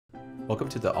Welcome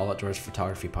to the All Outdoors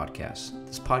Photography Podcast.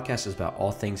 This podcast is about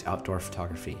all things outdoor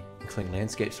photography, including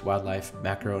landscapes, wildlife,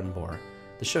 macro, and more.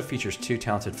 The show features two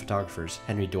talented photographers,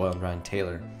 Henry Doyle and Ryan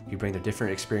Taylor, who bring their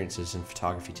different experiences in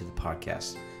photography to the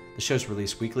podcast. The show is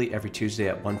released weekly every Tuesday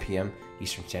at 1 p.m.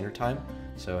 Eastern Standard Time,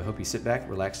 so I hope you sit back,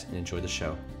 relax, and enjoy the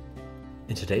show.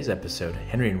 In today's episode,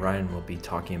 Henry and Ryan will be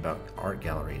talking about art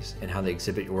galleries and how they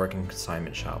exhibit your work in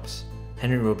consignment shops.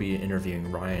 Henry will be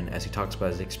interviewing Ryan as he talks about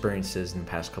his experiences in the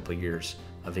past couple of years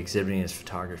of exhibiting his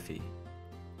photography.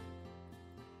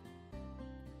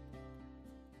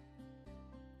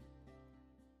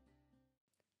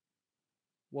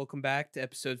 Welcome back to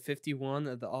episode 51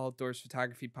 of the All Outdoors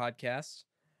Photography Podcast.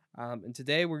 And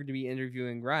today we're going to be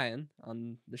interviewing Ryan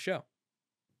on the show.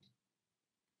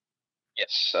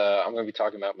 Yes, I'm going to be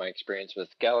talking about my experience with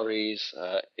galleries,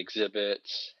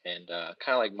 exhibits, and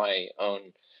kind of like my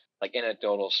own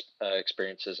anecdotal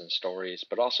experiences and stories,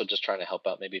 but also just trying to help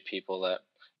out maybe people that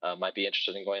might be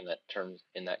interested in going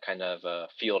in that kind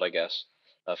of field, I guess,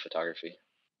 of photography.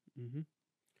 Mm-hmm.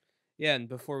 Yeah, and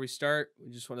before we start,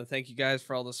 we just want to thank you guys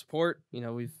for all the support.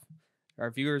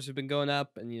 Our viewers have been going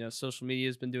up, and social media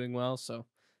has been doing well. So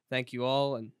thank you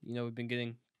all, and we've been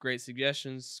getting great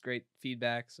suggestions, great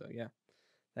feedback. So yeah,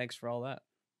 thanks for all that.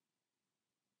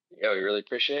 Yeah, we really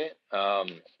appreciate it.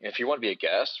 If you want to be a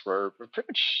guest, we're pretty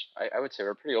much, I would say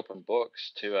we're pretty open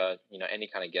books to, any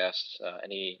kind of guests,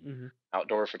 any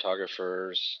outdoor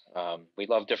photographers. We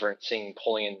love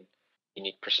pulling in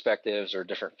unique perspectives or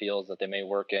different fields that they may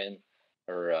work in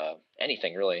or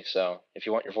anything really. So if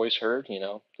you want your voice heard,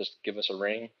 just give us a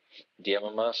ring,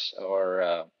 DM us,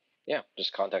 or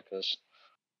just contact us.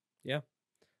 Yeah,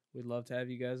 we'd love to have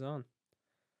you guys on.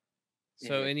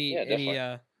 So definitely.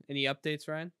 Any updates,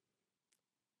 Ryan?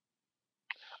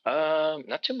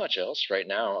 Not too much else right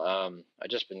now. I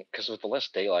just been because with the less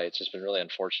daylight, it's just been really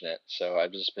unfortunate. So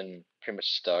I've just been pretty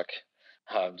much stuck.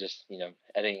 Just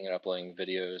editing and uploading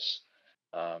videos.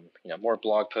 More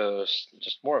blog posts,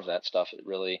 just more of that stuff. It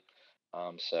really.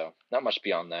 So not much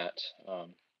beyond that.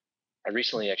 I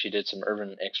recently actually did some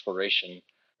urban exploration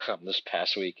this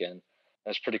past weekend. It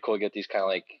was pretty cool to get these kind of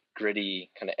like gritty,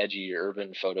 kind of edgy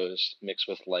urban photos mixed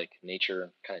with like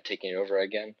nature kind of taking over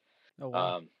again. Oh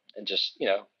wow. And just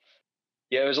yeah,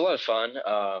 it was a lot of fun.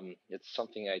 It's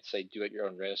something I'd say do at your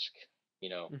own risk,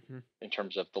 in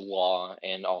terms of the law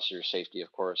and also your safety,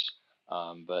 of course.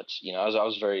 But I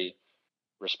was very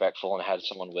respectful and had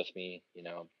someone with me,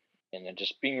 and then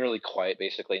just being really quiet,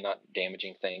 basically not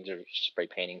damaging things or spray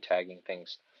painting, tagging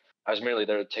things. I was merely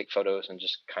there to take photos and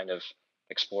just kind of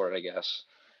explore it, I guess.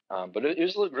 But it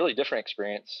was a really different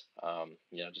experience.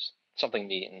 Just something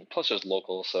neat, and plus it was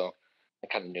local, so I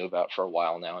kind of knew about for a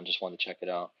while now and just wanted to check it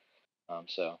out.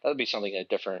 So that would be something a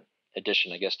different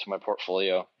addition, I guess, to my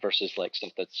portfolio versus like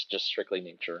stuff that's just strictly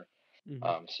nature.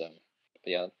 But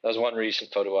yeah, that was one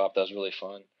recent photo op that was really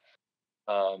fun.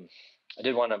 I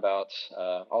did one about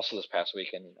also this past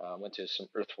weekend. Went to some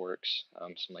earthworks,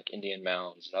 some like Indian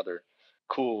mounds and other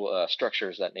cool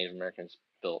structures that Native Americans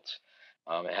built.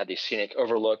 It had these scenic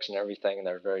overlooks and everything, and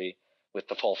they're very with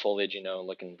the fall foliage,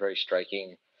 looking very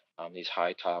striking. These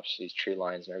high tops, these tree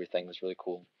lines, and everything was really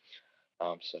cool.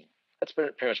 So that's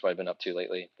pretty much what I've been up to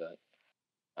lately. But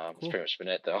Cool. That's pretty much been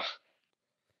it, though.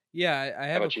 Yeah, I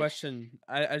have a about you? question.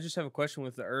 I just have a question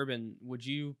with the urban. Would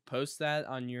you post that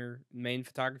on your main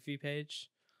photography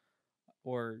page,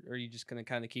 or are you just gonna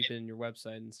kind of keep it in your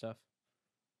website and stuff?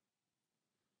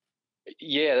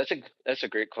 Yeah, that's a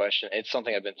great question. It's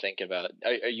something I've been thinking about.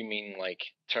 Are you mean like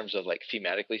in terms of like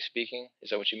thematically speaking?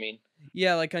 Is that what you mean?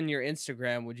 Yeah, like on your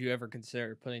Instagram, would you ever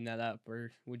consider putting that up,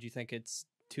 or would you think it's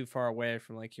too far away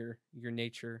from like your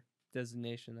nature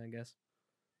designation, I guess?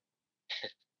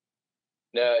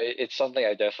 No, it's something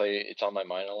it's on my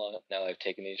mind a lot now that I've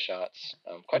taken these shots.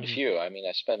 Quite a Mm-hmm. few. I mean,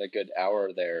 I spent a good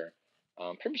hour there,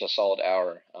 pretty much a solid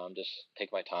hour. Just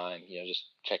take my time, just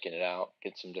checking it out,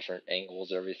 get some different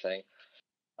angles, everything.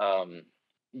 Um,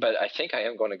 but I think I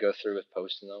am going to go through with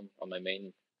posting them on my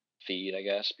main feed, I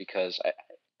guess, because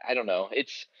I don't know.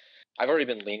 I've already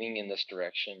been leaning in this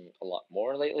direction a lot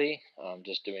more lately.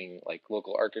 Just doing like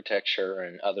local architecture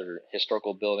and other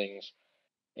historical buildings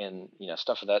and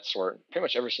stuff of that sort. Pretty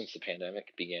much ever since the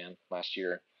pandemic began last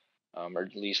year, or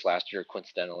at least last year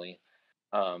coincidentally.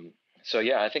 Um, so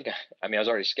yeah, I was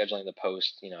already scheduling the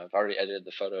post. I've already edited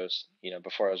the photos.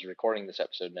 Before I was recording this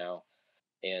episode now,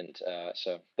 and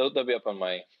so they'll be up on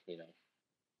my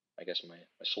I guess my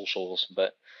socials.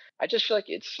 But I just feel like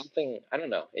it's something, I don't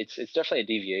know. It's definitely a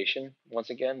deviation once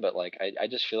again, but like I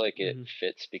just feel like it Mm-hmm.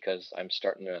 fits because I'm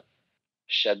starting to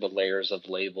shed the layers of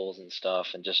labels and stuff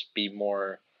and just be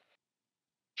more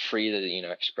free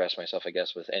to express myself, I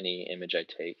guess, with any image I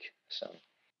take. So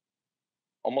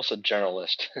almost a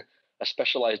journalist, a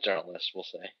specialized journalist, we'll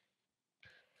say.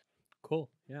 Cool.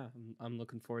 Yeah, I'm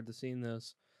looking forward to seeing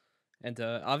those. And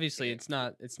obviously, Yeah. it's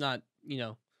not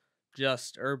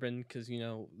just urban, because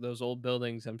those old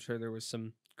buildings. I'm sure there was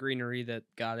some greenery that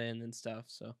got in and stuff.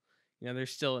 So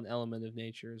there's still an element of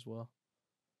nature as well.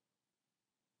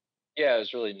 Yeah, it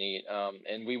was really neat.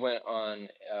 And we went on,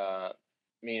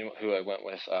 me and who I went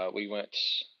with, we went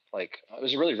like, it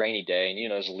was a really rainy day,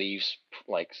 and there's leaves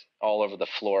like all over the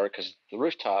floor because the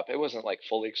rooftop, it wasn't like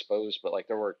fully exposed, but like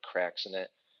there were cracks in it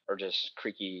or just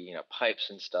creaky, pipes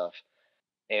and stuff.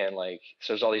 And like,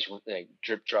 so there's all these like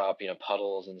drip drop,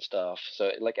 puddles and stuff.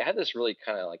 So like, it had this really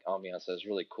kind of like ambiance that was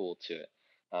really cool to it,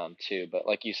 too. But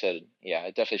like you said, yeah,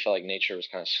 it definitely felt like nature was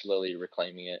kind of slowly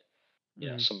reclaiming it.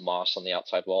 Mm-hmm. Some moss on the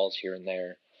outside walls here and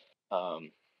there.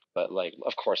 Um, but like,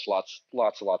 of course, lots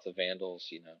of vandals.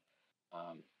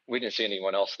 We didn't see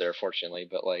anyone else there, fortunately,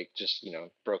 but like just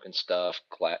broken stuff,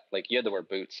 like you had to wear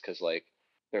boots because like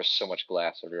there's so much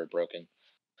glass everywhere broken.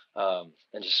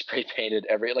 And just spray painted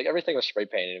everything was spray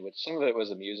painted, which some of it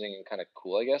was amusing and kind of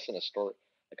cool, I guess, in a story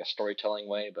like a storytelling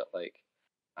way. But like,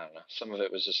 I don't know, some of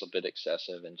it was just a bit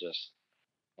excessive and just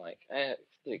like,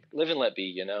 like live and let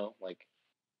be, like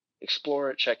explore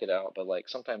it, check it out. But like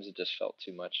sometimes it just felt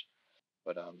too much.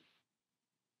 But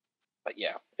but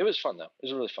yeah, it was fun though. It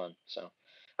was really fun. So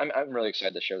I'm really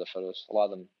excited to share the photos. A lot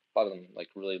of them like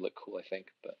really look cool, I think.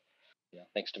 But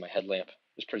thanks to my headlamp, it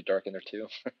was pretty dark in there too.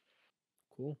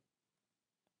 Cool.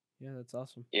 Yeah, that's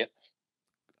awesome. Yeah.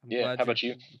 I'm Yeah. glad How you're. about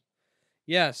you?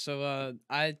 Yeah. So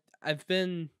I haven't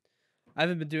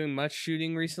been doing much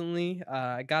shooting recently.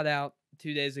 I got out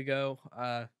 2 days ago.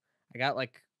 I got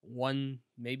like one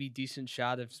maybe decent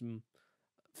shot of some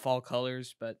fall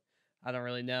colors, but I don't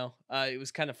really know. It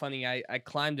was kind of funny. I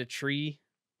climbed a tree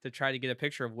to try to get a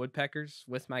picture of woodpeckers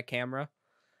with my camera,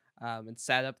 and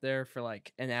sat up there for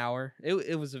like an hour.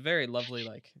 It was a very lovely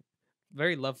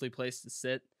place to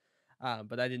sit.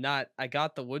 But I did not. I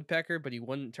got the woodpecker, but he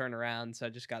wouldn't turn around, so I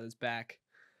just got his back.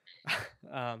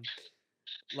 um,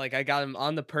 like I got him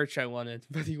on the perch I wanted,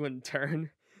 but he wouldn't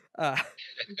turn. Uh,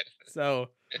 so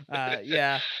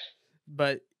yeah,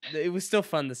 but it was still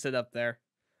fun to sit up there.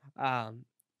 Um,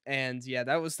 and yeah,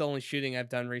 that was the only shooting I've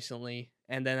done recently.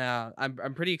 And then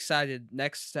I'm pretty excited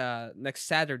next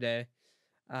Saturday.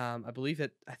 I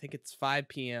think it's 5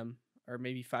 p.m. or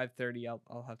maybe 5:30.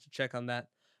 I'll have to check on that.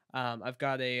 I've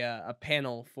got a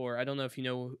panel for, I don't know if you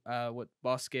know what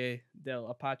Bosque del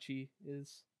Apache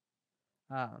is.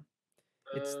 Uh,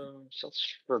 it's Sounds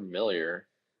familiar.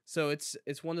 So it's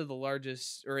one of the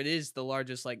largest, or it is the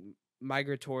largest, like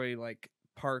migratory like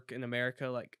park in America.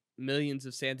 Like millions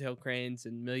of sandhill cranes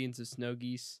and millions of snow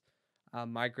geese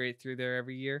migrate through there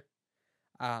every year.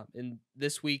 And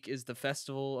this week is the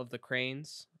Festival of the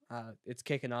Cranes. It's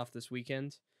kicking off this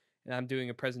weekend, and I'm doing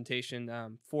a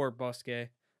presentation for Bosque,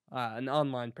 an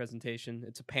online presentation.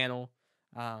 It's a panel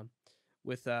um,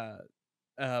 with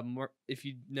if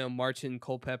you know Martin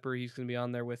Culpepper, he's going to be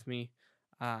on there with me,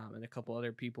 and a couple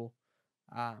other people.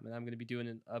 And I'm going to be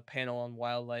doing a panel on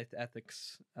wildlife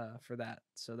ethics for that,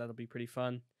 so that'll be pretty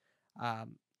fun.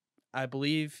 Um, I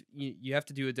believe you have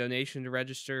to do a donation to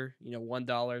register.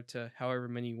 $1 to however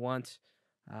many you want.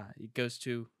 It goes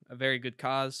to a very good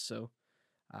cause, so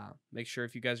make sure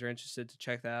if you guys are interested to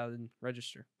check that out and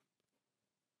register.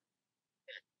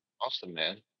 Awesome,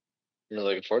 man. I'm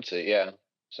really looking forward to it. Yeah.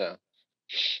 So at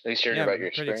least hearing Yeah, about your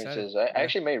I'm pretty excited. experiences. I Yeah.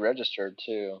 actually made registered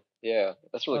too. Yeah,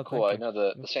 that's really Oh, cool. thank I you.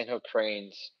 know the sandhill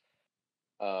cranes.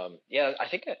 Yeah, I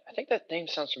think that name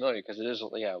sounds familiar because it is,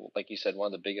 yeah, like you said, one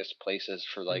of the biggest places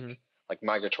for Hmm. like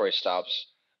migratory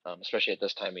stops, especially at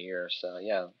this time of year. So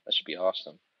yeah, that should be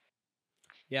awesome.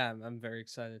 Yeah, I'm very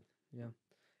excited. Yeah,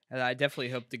 and I definitely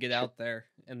hope to get out there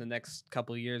in the next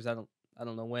couple of years. I don't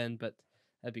know when, but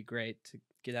that'd be great to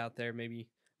get out there. Maybe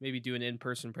do an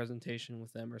in-person presentation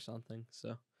with them or something. So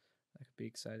that could be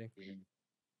exciting. Mhm.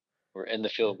 We're in the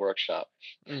Yeah. field workshop.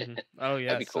 Oh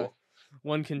That'd be yes. cool.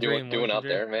 One can Doing dream. One doing can out dream.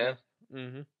 there, Yeah.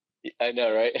 man. Hmm. I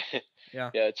know, right?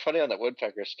 Yeah. Yeah, it's funny on that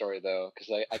woodpecker story though,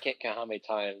 because I can't count how many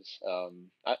times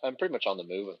I'm pretty much on the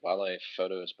move with wildlife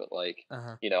photos, but like Uh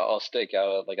huh. I'll stake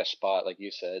out like a spot like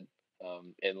you said,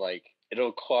 and like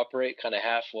it'll cooperate kind of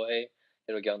halfway.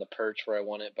 It'll get on the perch where I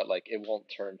want it, but like it won't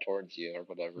turn towards you or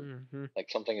whatever. Hmm. Like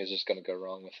something is just gonna go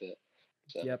wrong with it.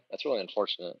 So Yep. that's really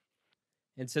unfortunate.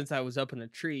 And since I was up in a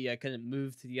tree, I couldn't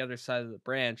move to the other side of the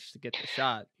branch to get the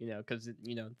shot. Because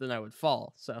then I would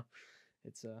fall. So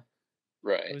it's it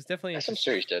Right. was definitely That's some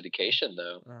interesting. serious dedication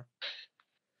though. uh,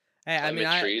 Hey, I mean,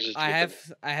 Climbing trees is I good.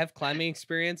 have climbing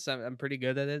experience. I'm pretty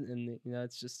good at it, and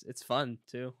it's fun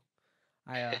too.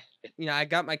 I I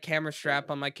got my camera strap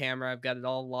on my camera. I've got it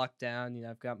all locked down.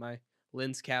 I've got my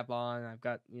lens cap on. I've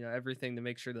got everything to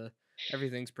make sure the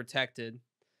everything's protected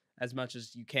as much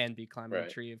as you can be climbing a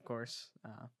Right. tree, of course.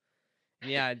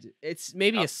 And yeah, it's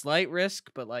maybe How, a slight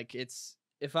risk, but like it's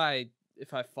if I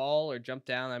fall or jump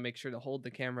down, I make sure to hold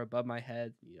the camera above my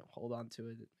head. Hold on to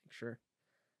it, and make sure.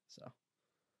 So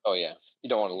oh yeah, you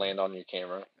don't want to land on your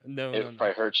camera. no, no, It no.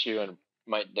 probably hurts you and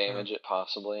might Uh, damage it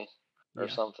possibly, or yeah,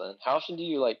 something. How often do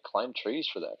you like climb trees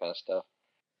for that kind of stuff?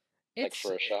 Like it's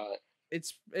for a shot?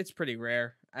 it's pretty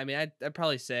rare. I mean, I'd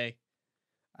probably say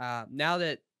now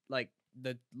that like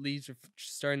the leaves are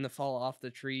starting to fall off the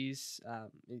trees,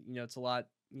 it's a lot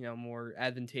more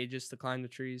advantageous to climb the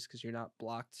trees because you're not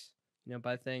blocked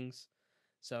by things.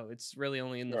 So it's really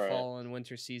only in the Right. fall and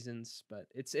winter seasons, but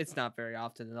it's not very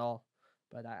often at all.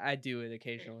 But I do it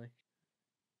occasionally.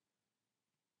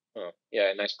 Oh,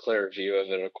 yeah, a nice clear view of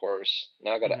it, of course.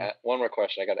 Now I got Hmm. to one more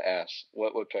question. I got to ask.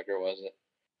 What woodpecker was it?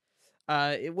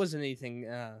 It wasn't anything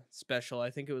special.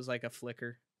 I think it was like a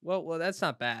flicker. Well, that's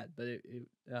not bad, but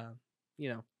you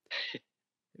know,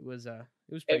 it was Hey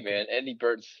pretty cool. man, any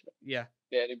bird's Yeah.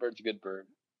 yeah, any bird's a good bird.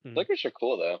 Hmm. Flickers are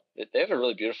cool though. They have a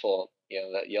really beautiful,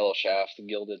 that yellow shaft, the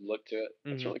gilded look to it.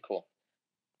 That's Hmm. really cool.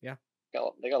 Yeah.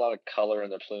 They got a lot of color in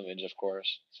their plumage, of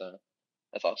course. So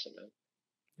that's awesome, man.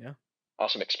 Yeah.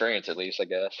 Awesome experience, at least, I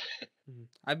guess.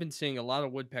 I've been seeing a lot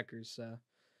of woodpeckers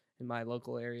in my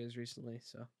local areas recently,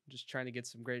 so I'm just trying to get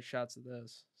some great shots of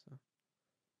those. So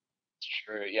It's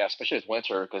true. Yeah, especially with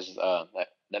winter, because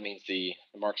that means the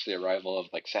marks the arrival of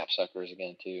like sapsuckers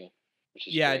again too, which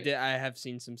is yeah, great. I have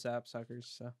seen some sapsuckers,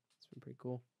 so it's been pretty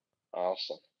cool.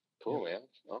 Awesome. Yep. Cool, man.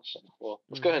 Awesome. Well,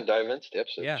 let's go Hmm. ahead and dive into the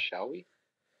episode, Yeah. shall we?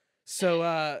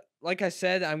 So like I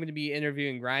said, I'm going to be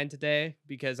interviewing Ryan today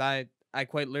because I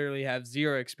quite literally have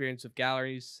zero experience with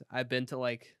galleries. I've been to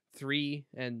like 3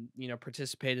 and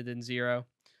participated in 0.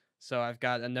 So I've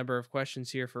got a number of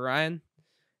questions here for Ryan,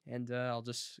 and I'll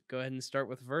just go ahead and start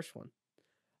with the first one.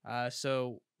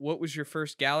 So what was your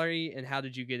first gallery and how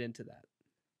did you get into that?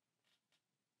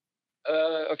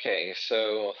 Okay,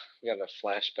 so we got a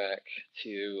flashback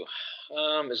to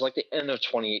it's like the end of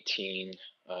 2018.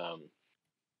 I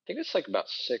think it's like about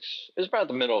it was about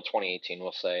the middle of 2018,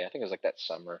 we'll say. I think it was like that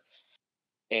summer.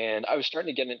 And I was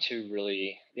starting to get into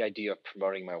really the idea of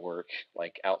promoting my work,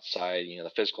 like outside,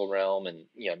 the physical realm, and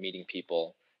meeting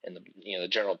people and the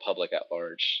general public at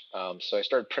large. So I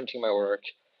started printing my work,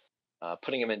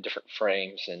 putting them in different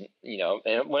frames, and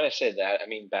and when I say that, I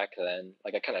mean back then,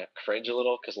 like I kind of cringe a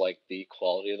little because like the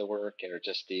quality of the work or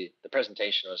just the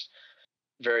presentation was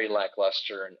very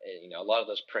lackluster, and a lot of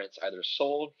those prints either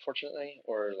sold, fortunately,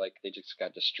 or like they just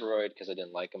got destroyed because I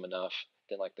didn't like them enough,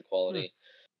 didn't like the Hmm. quality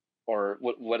or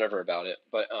whatever about it.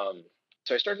 But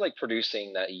so I started like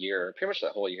producing that year, pretty much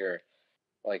that whole year,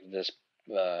 like this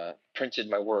printed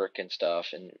my work and stuff,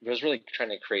 and was really trying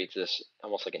to create this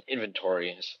almost like an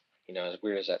inventory, as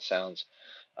weird as that sounds,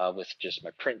 with just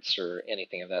my prints or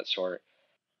anything of that sort.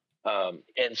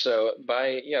 And so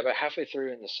about halfway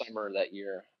through in the summer that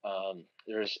year,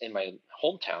 there's in my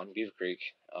hometown, Beaver Creek,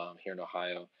 here in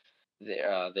Ohio,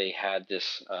 they had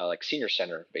this like senior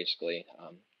center basically,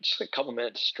 just a couple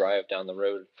minutes drive down the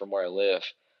road from where I live,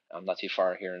 not too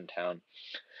far here in town.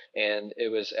 And it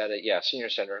was at a senior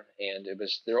center, and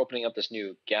they're opening up this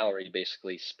new gallery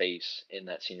basically space in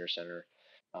that senior center.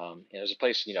 And it was a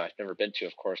place I've never been to,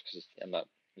 of course, because I'm not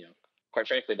quite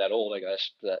frankly that old, I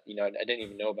guess, that I didn't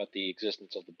even know about the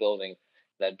existence of the building.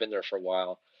 That had been there for a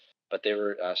while, but they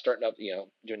were starting up,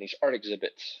 doing these art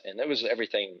exhibits, and that was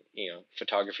everything,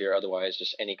 photography or otherwise,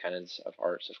 just any kinds of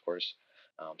arts, of course.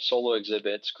 Solo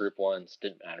exhibits, group ones,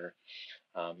 didn't matter.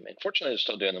 And fortunately, they're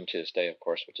still doing them to this day, of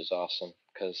course, which is awesome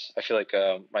because I feel like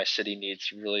my city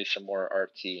needs really some more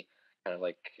artsy, kind of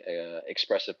like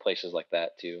expressive places like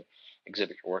that to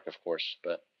exhibit your work, of course.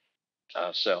 But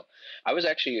so I was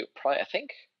actually probably, I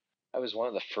think I was one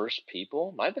of the first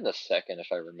people, might have been the second if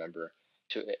I remember,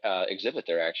 to exhibit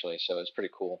there actually. So it was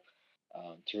pretty cool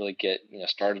to really get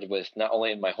started with not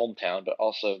only in my hometown but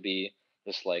also be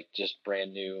this like just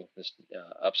brand new, this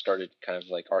upstarted kind of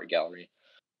like art gallery.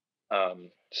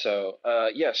 So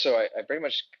I very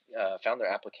much found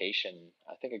their application.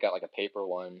 I think I got like a paper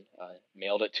one,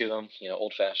 mailed it to them,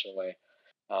 old fashioned way.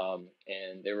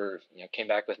 And they were, came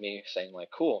back with me saying like,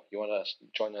 cool, you want to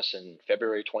join us in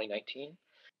February 2019?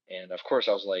 And of course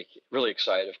I was like really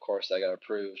excited. Of course I got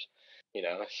approved,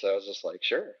 so I was just like,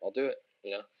 sure, I'll do it.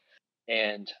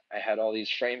 And I had all these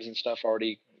frames and stuff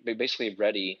already basically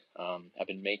ready. I've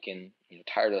been making,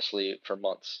 tirelessly for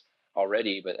months.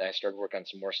 already, but I started working on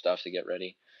some more stuff to get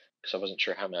ready because I wasn't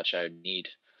sure how much I would need.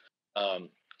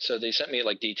 Um, so they sent me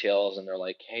like details, and they're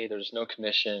like, "Hey, there's no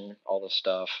commission, all this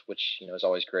stuff," which is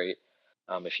always great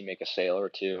if you make a sale or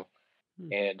two.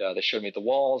 Hmm. And they showed me the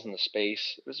walls and the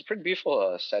space. It was a pretty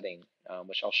beautiful setting,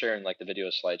 which I'll share in like the video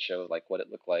slideshow, like what it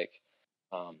looked like.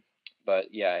 Um,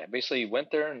 but yeah, I basically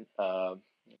went there and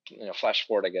flash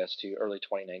forward, I guess, to early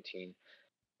 2019.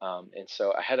 And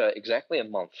so I had exactly a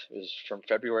month. It was from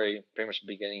February, pretty much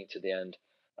beginning to the end,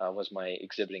 was my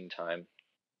exhibiting time,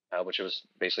 which was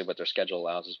basically what their schedule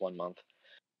allows is 1 month.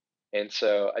 And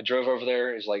so I drove over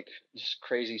there. It was like just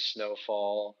crazy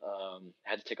snowfall.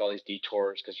 Had to take all these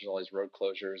detours because there's all these road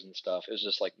closures and stuff. It was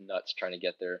just like nuts trying to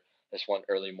get there this one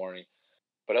early morning.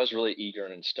 But I was really eager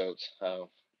and stoked,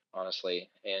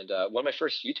 honestly. And one of my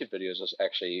first YouTube videos was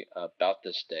actually about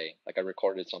this day. Like I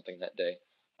recorded something that day.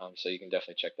 So you can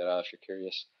definitely check that out if you're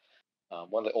curious.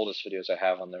 One of the oldest videos I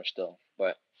have on there still.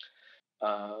 But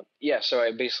yeah, so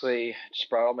I basically just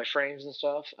brought all my frames and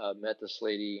stuff. Met this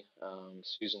lady,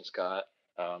 Susan Scott.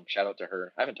 Shout out to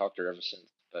her. I haven't talked to her ever since,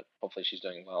 but hopefully she's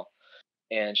doing well.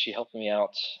 And she helped me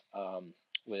out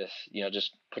with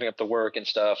just putting up the work and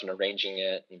stuff and arranging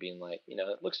it and being like,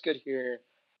 it looks good here.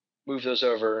 Move those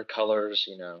over, colors.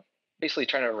 Basically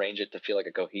trying to arrange it to feel like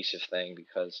a cohesive thing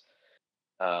because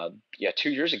yeah, 2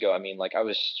 years ago, I mean, like I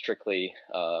was strictly,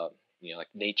 like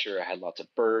nature. I had lots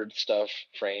of bird stuff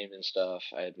framed and stuff.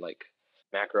 I had like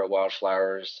macro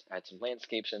wildflowers. I had some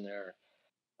landscapes in there.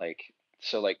 Like,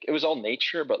 so like it was all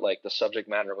nature, but like the subject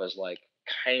matter was like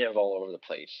kind of all over the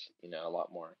place, a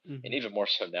lot more. And Hmm. even more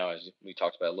so now, as we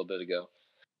talked about a little bit ago,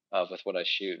 with what I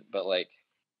shoot. But like,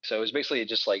 so it was basically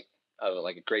just like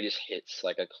a greatest hits,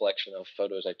 like a collection of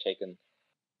photos I've taken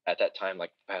at that time,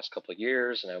 like the past couple of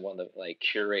years, and I wanted to like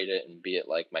curate it and be it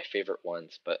like my favorite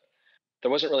ones. But there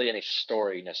wasn't really any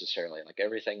story necessarily. Like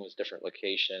everything was different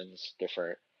locations,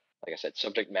 different, like I said,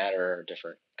 subject matter,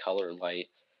 different color, light,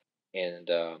 and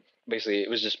basically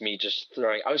it was just me just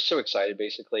throwing. I was so excited,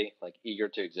 basically, like eager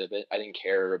to exhibit. I didn't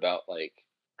care about like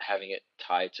having it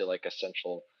tied to like a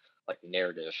central like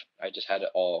narrative. I just had it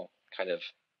all kind of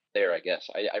there, I guess.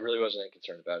 I really wasn't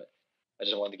concerned about it. I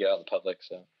just wanted to get out in the public,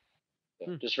 so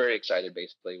Hmm. just very excited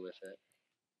basically with it.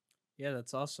 Yeah,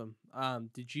 that's awesome.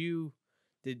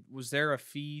 Was there a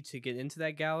fee to get into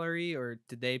that gallery, or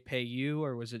did they pay you,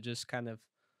 or was it just kind of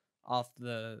off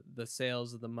the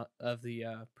sales of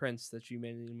the prints that you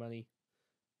made any money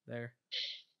there?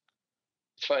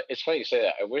 It's funny you say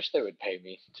that. I wish they would pay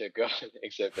me to go and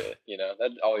exhibit.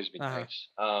 That'd always be Uh huh. nice.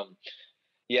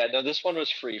 Yeah, no, this one was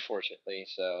free, fortunately.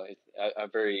 So I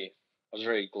was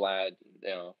very glad,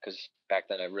 because back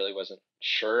then I really wasn't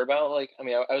sure about like, I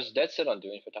mean, I was dead set on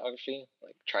doing photography,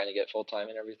 like trying to get full time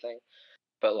and everything.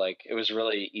 But like, it was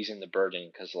really easing the burden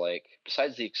because like,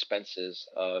 besides the expenses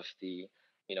of the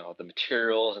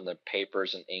materials and the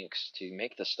papers and inks to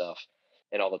make the stuff,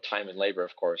 and all the time and labor,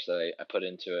 of course, that I put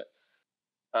into it,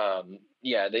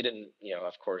 yeah, they didn't,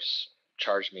 of course,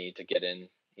 charge me to get in.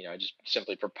 I just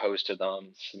simply proposed to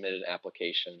them, submitted an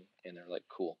application, and they're like,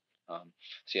 cool.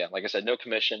 So yeah, like I said, no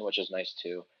commission, which is nice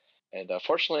too. And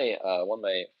fortunately, one of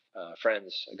my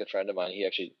friends, a good friend of mine, he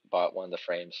actually bought one of the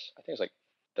frames. I think it was like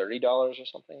 $30 or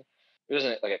something. It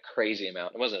wasn't like a crazy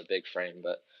amount. It wasn't a big frame,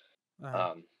 but Uh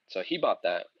huh. so he bought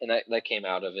that, and that came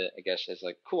out of it. I guess it's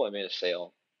like cool. I made a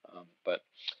sale, but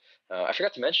I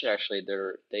forgot to mention actually,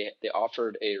 they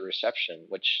offered a reception,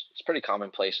 which is pretty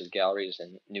commonplace with galleries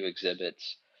and new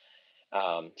exhibits.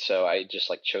 So I just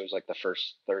like chose like the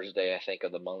first Thursday I think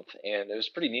of the month, and it was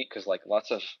pretty neat because like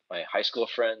lots of my high school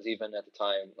friends even at the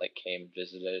time like came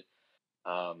visited,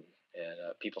 and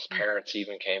people's Hmm. parents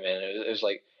even came in. It was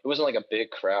like it wasn't like a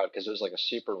big crowd because it was like a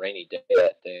super rainy day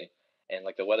that day, and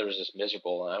like the weather was just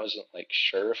miserable, and I wasn't like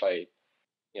sure if like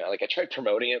I tried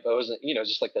promoting it, but it wasn't,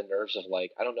 just like the nerves of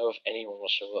like, I don't know if anyone will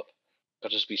show up. I'll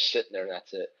just be sitting there and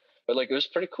that's it. But like, it was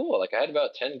pretty cool. Like I had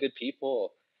about 10 good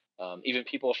people. Even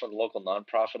people from the local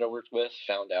nonprofit I worked with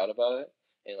found out about it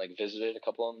and like visited. A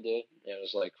couple of them did. And it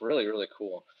was like really, really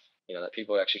cool. That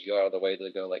people actually go out of the way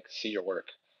to go like see your work.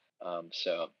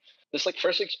 So this like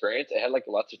first experience, it had like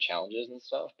lots of challenges and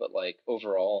stuff, but like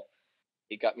overall,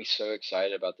 it got me so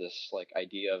excited about this like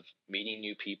idea of meeting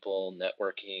new people,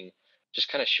 networking, just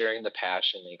kind of sharing the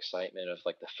passion and excitement of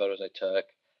like the photos I took,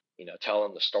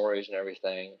 telling the stories and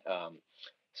everything.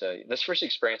 So this first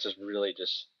experience was really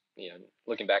just,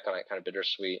 looking back on it, kind of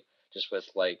bittersweet, just with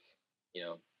like, you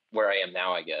know, where I am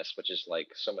now, I guess, which is like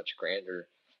so much grander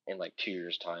in like 2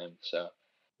 years time. So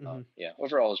Hmm. yeah,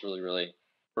 overall it was really, really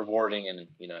rewarding, and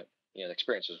the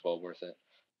experience was well worth it.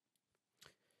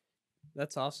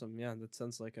 That's awesome. Yeah, that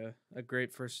sounds like a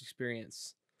great first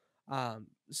experience.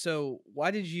 So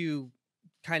why did you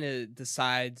kind of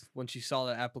decide once you saw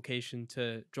the application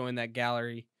to join that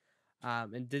gallery?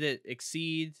 And did it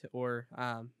exceed or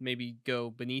maybe go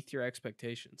beneath your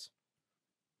expectations?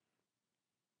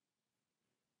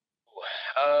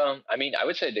 I mean, I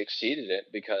would say it exceeded it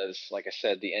because, like I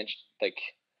said, like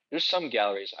there's some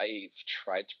galleries I've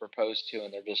tried to propose to,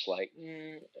 and they're just like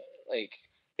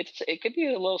it could be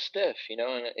a little stiff, and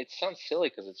it sounds silly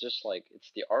because it's just like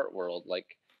it's the art world,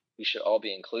 like we should all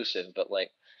be inclusive, but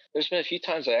like there's been a few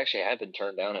times I actually have been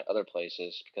turned down at other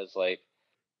places because like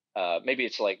maybe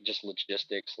it's like just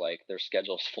logistics, like their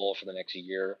schedule's full for the next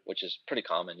year, which is pretty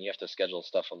common. You have to schedule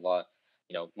stuff a lot,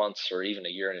 months or even a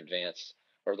year in advance,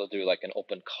 or they'll do like an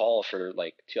open call for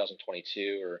like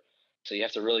 2022, or so you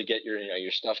have to really get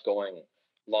your stuff going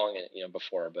long,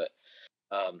 before. But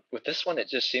with this one, it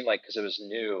just seemed like because it was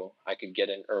new, I could get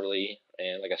in early,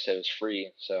 and like I said, it was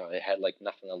free, so it had like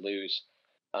nothing to lose,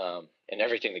 and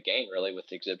everything to gain really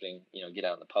with exhibiting, get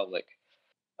out in the public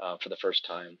for the first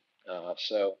time.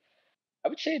 So I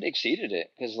would say it exceeded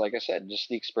it because, like I said, just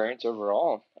the experience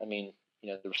overall. I mean,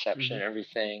 the reception Hmm. and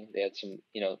everything. They had some,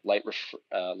 light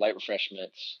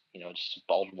refreshments. Just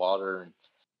bottled water and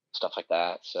stuff like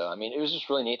that. So I mean, it was just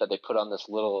really neat that they put on this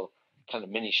little kind of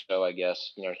mini show, I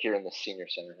guess. Here in the senior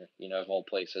center. Of all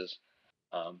places.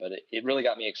 But it really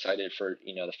got me excited for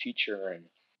the future and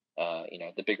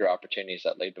the bigger opportunities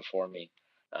that laid before me.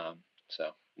 Um,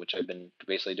 so which I've been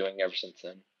basically doing ever since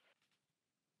then.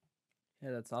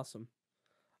 Yeah, that's awesome.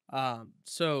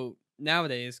 So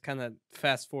nowadays, kind of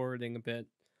fast forwarding a bit,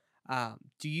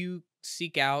 do you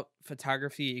seek out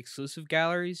photography exclusive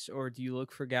galleries or do you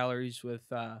look for galleries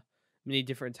with many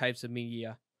different types of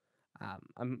media?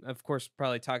 I'm, of course,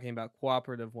 probably talking about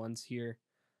cooperative ones here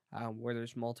where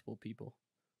there's multiple people.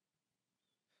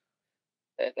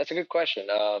 That's a good question.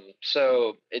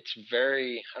 So it's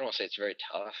I don't want to say it's very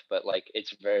tough, but like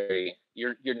it's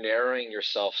you're narrowing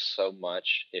yourself so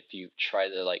much if you try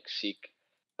to like seek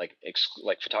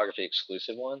like photography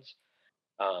exclusive ones.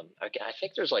 I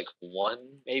think there's like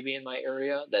one maybe in my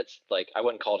area that's like I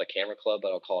wouldn't call it a camera club,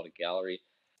 but I'll call it a gallery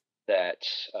that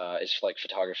is like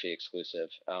photography exclusive.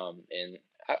 And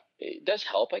it does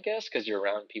help, I guess, because you're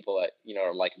around people that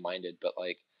are like minded, but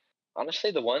like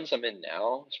honestly, the ones I'm in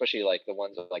now, especially like the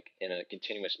ones I'm like in a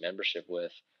continuous membership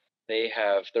with,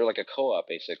 they're like a co-op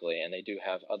basically, and they do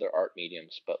have other art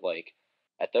mediums. But like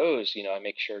at those, I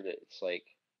make sure that it's like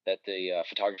that the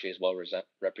photography is well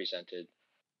represented,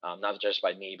 not just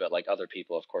by me, but like other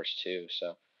people, of course, too.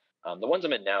 So the ones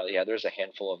I'm in now, yeah, there's a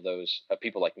handful of those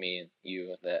people like me and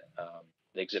you that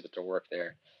they exhibit their work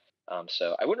there.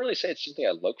 So I wouldn't really say it's something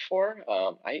I look for.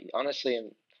 I honestly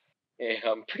am yeah,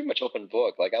 I'm pretty much open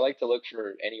book. Like I like to look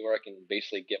for anywhere I can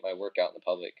basically get my work out in the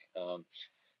public. I'm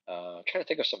trying to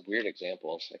think of some weird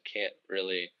examples. I can't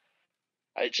really.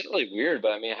 It's not really weird,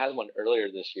 but I mean, I had one earlier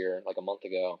this year, like a month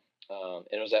ago, and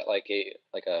it was at like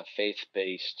a faith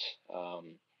based.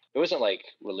 It wasn't like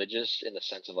religious in the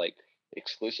sense of like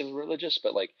exclusive religious,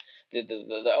 but like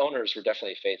the owners were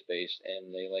definitely faith based,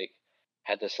 and they like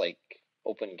had this like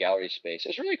open gallery space. It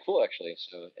was really cool actually.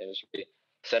 So it was really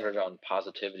centered on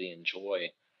positivity and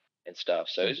joy and stuff.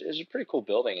 So Hmm. it was a pretty cool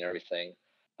building and everything.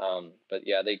 But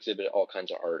yeah, they exhibited all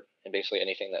kinds of art and basically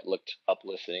anything that looked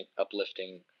uplifting,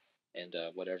 and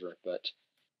whatever. But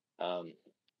um,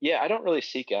 yeah, I don't really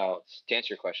seek out to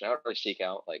answer your question. I don't really seek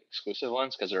out like exclusive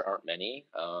ones because there aren't many.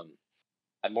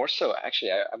 I more so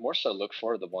look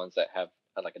for the ones that have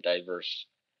like a diverse,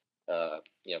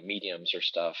 mediums or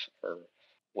stuff or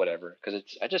whatever.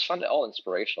 Because I just find it all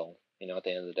inspirational. At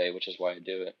the end of the day, which is why I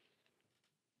do it.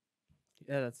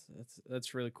 Yeah,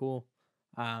 that's really cool.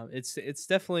 It's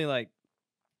definitely like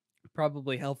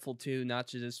probably helpful too, not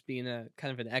to just be in a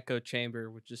kind of an echo chamber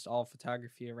with just all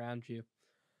photography around you.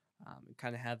 And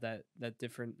kind of have that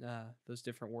different those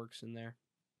different works in there.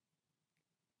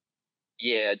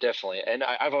 Yeah, definitely. And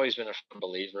I've always been a firm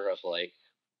believer of like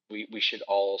we should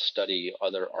all study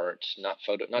other art, not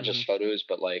Hmm. just photos,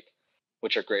 but like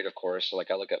which are great, of course. So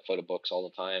like I look at photo books all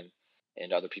the time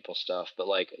and other people's stuff. But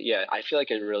like, yeah, I feel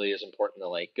like it really is important to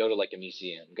like go to like a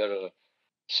museum, go to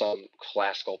some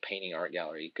classical painting art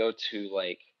gallery, go to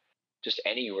like just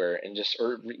anywhere and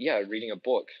yeah, reading a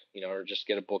book, or just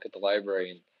get a book at the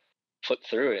library and flip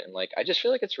through it. And like I just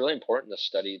feel like it's really important to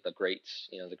study the greats,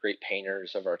 the great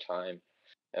painters of our time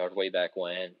or way back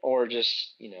when, or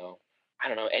just I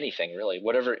don't know, anything really,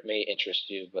 whatever it may interest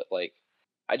you. But like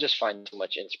I just find so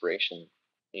much inspiration,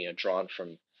 drawn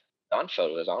from non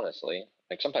photos, honestly,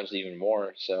 like sometimes even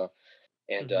more. So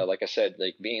and Hmm. like I said,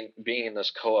 like being in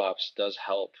those co-ops does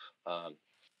help,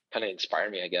 kind of inspire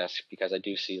me, I guess, because I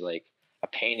do see like a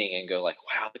painting and go like,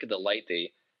 wow, look at the light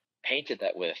they painted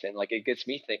that with, and like it gets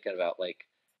me thinking about like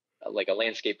a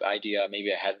landscape idea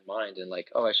maybe I had in mind, and like,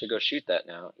 oh, I should go shoot that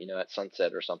now, at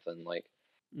sunset or something. Like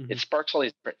Hmm. it sparks all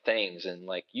these different things, and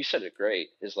like you said it great,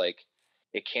 is like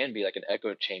it can be like an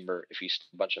echo chamber if you stick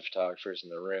a bunch of photographers in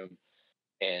the room,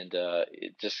 and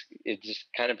it just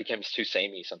kind of becomes too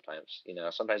samey sometimes.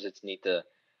 Sometimes it's neat to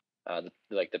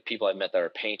like the people I've met that are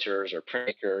painters or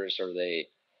printmakers, or they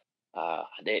I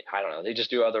don't know, they just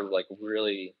do other like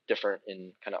really different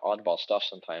and kind of oddball stuff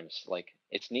sometimes. Like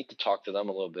it's neat to talk to them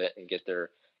a little bit and get their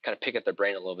kind of pick at their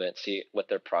brain a little bit and see what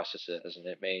their process is, and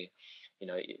it may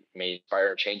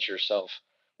inspire or change yourself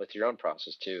with your own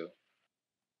process too.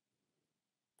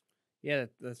 Yeah,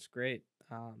 that's great.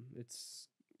 It,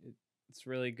 it's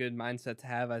really good mindset to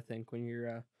have, I think, when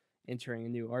you're entering a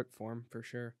new art form for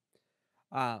sure.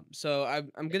 So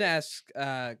I'm gonna ask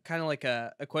kind of like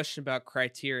a question about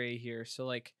criteria here. So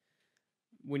like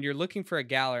when you're looking for a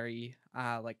gallery,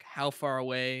 like how far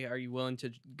away are you willing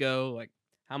to go? Like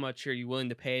how much are you willing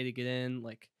to pay to get in?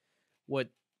 Like what,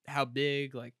 how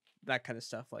big, like that kind of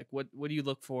stuff. Like what do you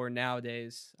look for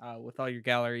nowadays with all your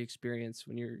gallery experience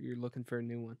when you're looking for a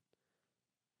new one?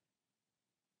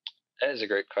 That is a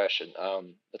great question.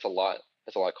 That's a lot.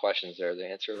 That's a lot of questions there to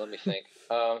answer. Let me think.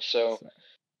 So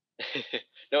So,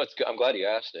 no, it's good. I'm glad you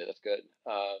asked it. That's good.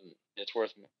 It's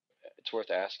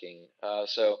worth asking.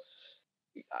 So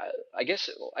I guess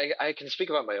I can speak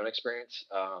about my own experience.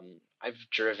 I've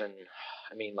driven,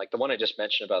 I mean, like the one I just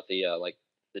mentioned about the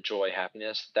joy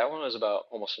happiness. That one was about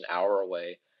almost an hour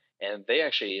away, and they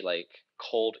actually like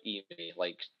cold emailed me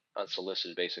like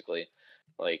unsolicited, basically,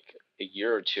 like a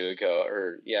year or two ago,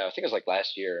 or yeah, I think it was like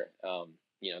last year.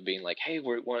 Being like, hey,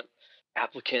 we want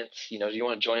applicants. Do you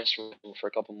want to join us for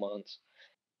a couple months?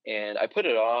 And I put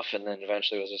it off, and then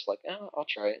eventually was just like, oh, I'll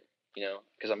try it,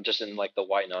 because I'm just in like the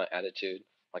why not attitude.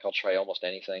 Like I'll try almost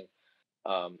anything.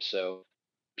 So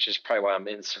which is probably why I'm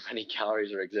in so many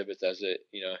galleries or exhibits as it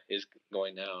is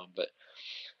going now. But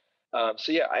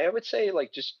so yeah, I would say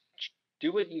like just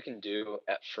do what you can do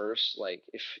at first. Like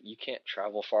if you can't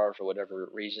travel far for whatever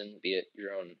reason, be it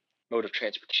your own mode of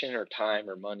transportation or time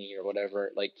or money or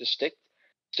whatever, like just stick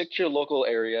to your local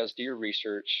areas, do your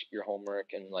research, your homework,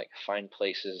 and like find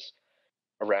places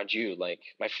around you. Like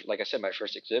I said, my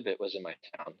first exhibit was in my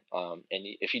town. And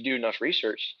if you do enough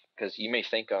research, because you may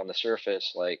think on the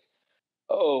surface like,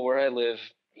 oh, where I live,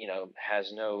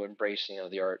 has no embracing of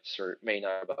the arts, or may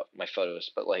not about my photos,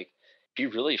 but like if you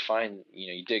really find,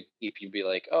 you dig deep, you'd be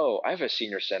like, oh, I have a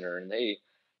senior center and they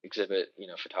exhibit,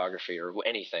 photography or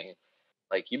anything.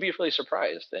 Like you'd be really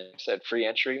surprised. And it said free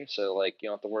entry, so like you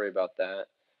don't have to worry about that.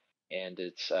 And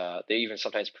it's they even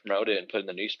sometimes promote it and put it in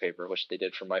the newspaper, which they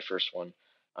did for my first one,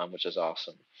 which is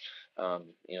awesome.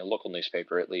 Local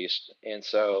newspaper at least. And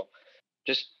so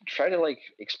just try to like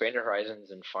expand your horizons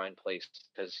and find places,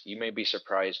 because you may be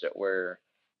surprised at where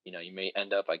you may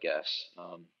end up, I guess.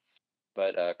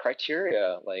 But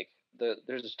criteria, like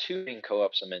there's two main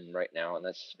co-ops I'm in right now, and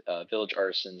that's Village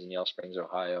Artisans in Yellow Springs,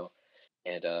 Ohio,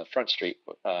 and Front Street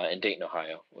in Dayton,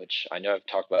 Ohio, which I know I've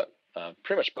talked about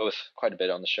pretty much both quite a bit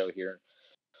on the show here.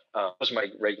 Those are my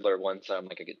regular ones I'm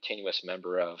like a continuous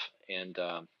member of, and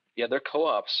yeah, they're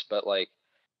co-ops, but like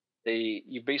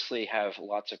you basically have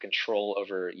lots of control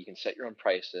over. You can set your own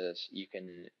prices. You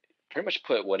can pretty much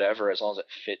put whatever, as long as it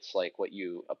fits like what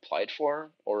you applied for,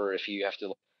 or if you have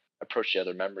to approach the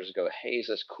other members and go, hey, is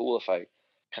this cool if I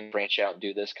kind of branch out and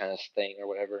do this kind of thing or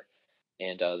whatever?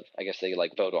 And I guess they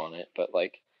like vote on it, but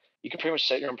like you can pretty much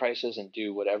set your own prices and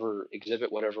do whatever,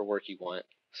 exhibit whatever work you want.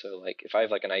 So like if I have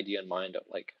like an idea in mind,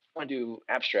 like I want to do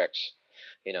abstracts,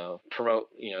 promote,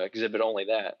 exhibit only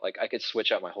that, like I could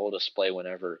switch out my whole display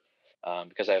whenever,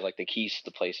 because I have like the keys to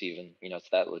the place, even, it's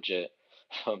that legit.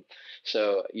 Um,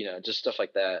 so, just stuff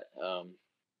like that.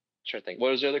 Trying to think.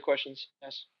 What was the other questions?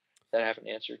 Yes, that I haven't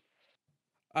answered.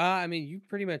 I mean, you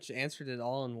pretty much answered it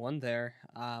all in one there.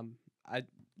 I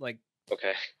like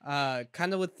Okay.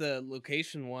 kind of with the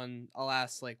location one. I'll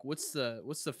ask like, what's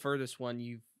the furthest one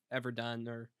you've ever done,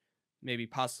 or maybe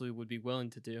possibly would be willing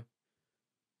to do?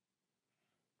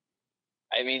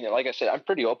 I mean, like I said, I'm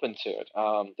pretty open to it.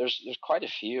 There's quite a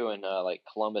few in like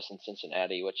Columbus and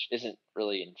Cincinnati, which isn't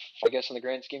really, I guess, in the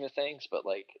grand scheme of things, but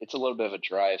like it's a little bit of a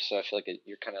drive, so I feel like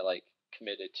you're kind of like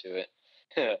committed to it.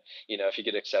 If you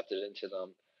get accepted into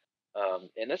them,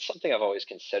 and that's something I've always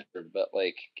considered. But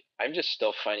like, I'm just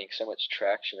still finding so much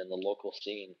traction in the local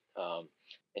scene,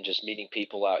 and just meeting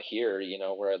people out here,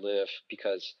 where I live,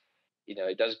 because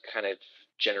it does kind of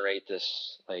generate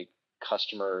this like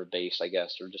customer base, I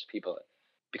guess, or just people that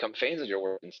become fans of your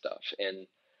work and stuff. And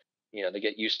they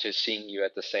get used to seeing you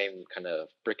at the same kind of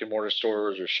brick and mortar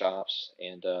stores or shops,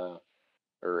 and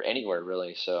or anywhere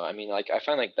really. So I mean, like I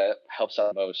find like that helps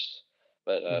out most.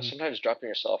 But Hmm. sometimes dropping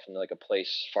yourself in like a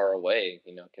place far away,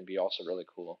 can be also really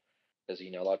cool, because a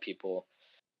lot of people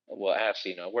will ask,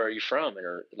 where are you from,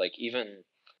 or like even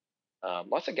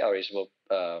lots of galleries will.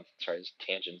 Sorry, it's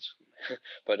tangents,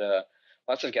 but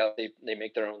lots of galleries they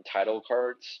make their own title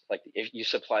cards. Like if you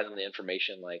supply them the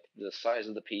information, like the size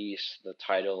of the piece, the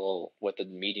title, what the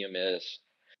medium is,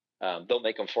 they'll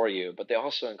make them for you. But they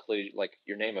also include like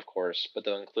your name, of course, but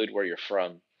they'll include where you're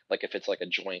from. Like if it's like a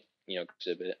joint,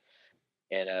 exhibit.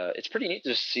 And it's pretty neat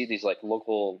to see these like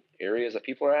local areas that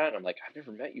people are at. And I'm like, I've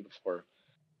never met you before.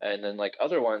 And then like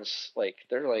other ones, like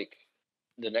they're like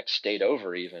the next state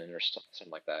over even, or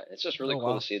something like that. It's just really Oh cool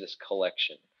to wow. see this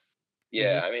collection. Hmm.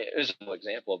 Yeah, I mean, it's an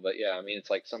example, but yeah, I mean, it's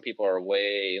like some people are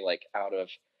way like out of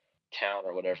town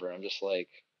or whatever. I'm just like,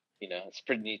 it's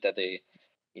pretty neat that they,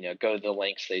 go to the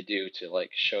lengths they do to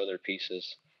like show their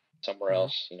pieces somewhere Hmm.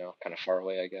 else, kind of far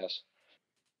away, I guess.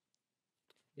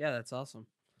 Yeah, that's awesome.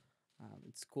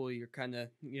 It's cool. You're kind of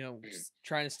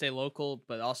trying to stay local,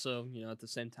 but also at the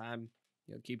same time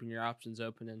keeping your options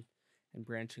open and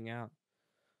branching out.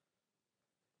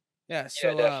 Yeah. Yeah,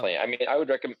 So definitely. I mean, I would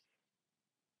recommend.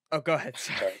 oh, go ahead.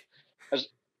 Sorry. Sorry, I was,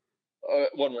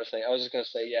 one more thing. I was just gonna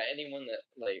say, yeah, anyone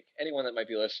that might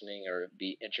be listening or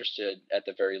be interested at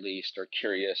the very least, or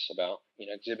curious about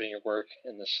exhibiting your work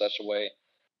in this such a way,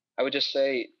 I would just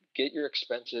say get your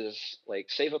expenses, like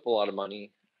save up a lot of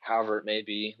money, however it may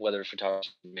be, whether photography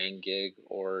is the main gig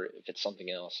or if it's something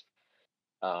else.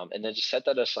 And then just set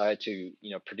that aside to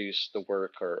produce the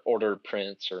work or order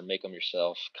prints or make them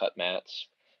yourself, cut mats,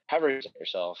 however you do it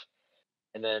yourself,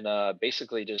 and then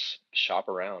basically just shop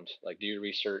around, like do your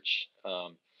research,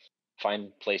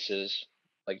 find places,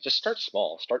 like just start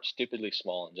small, start stupidly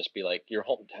small, and just be like your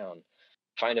hometown.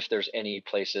 Find if there's any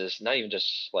places, not even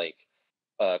just like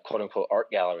quote unquote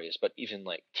art galleries, but even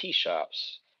like tea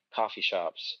shops, coffee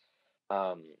shops.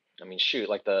 Um, I mean, shoot,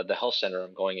 like the health center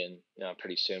I'm going in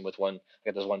pretty soon with one. I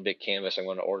got this one big canvas I'm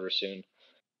going to order soon.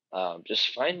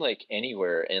 Just find like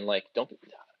anywhere, and like don't.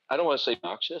 I don't want to say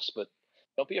obnoxious, but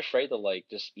don't be afraid to like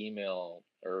just email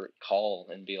or call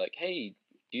and be like, hey,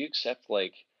 do you accept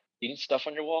like you need stuff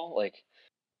on your wall? Like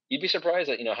you'd be surprised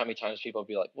at how many times people will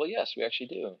be like, well, yes, we actually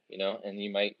do, and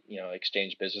you might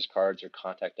exchange business cards or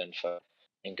contact info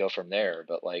and go from there.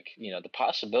 But like the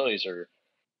possibilities are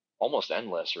almost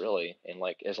endless, really. And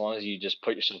like as long as you just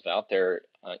put yourself out there,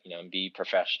 and be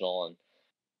professional and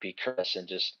be courteous and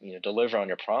just deliver on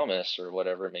your promise or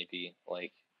whatever it may be,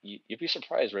 like you'd be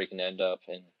surprised where you can end up.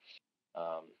 And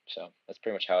so that's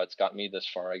pretty much how it's got me this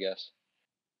far, I guess.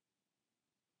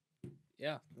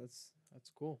 Yeah, that's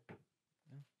cool.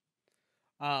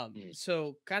 Mm.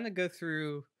 So kind of go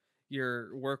through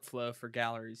your workflow for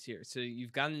galleries here. So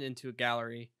you've gotten into a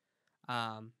gallery.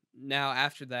 Now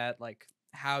after that, like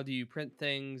how do you print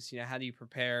things? How do you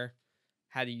prepare?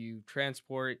 How do you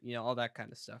transport? All that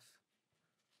kind of stuff.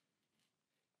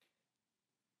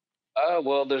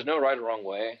 Well, there's no right or wrong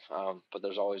way, but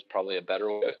there's always probably a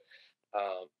better way.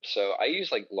 So I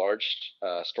use like large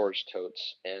storage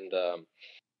totes, and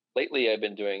lately I've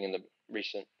been doing in the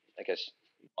recent, I guess,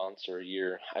 months or a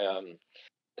year. I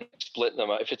split them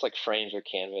up. If it's like frames or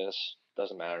canvas,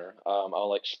 doesn't matter. I'll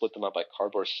like split them up by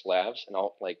cardboard slabs, and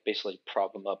I'll like basically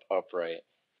prop them up upright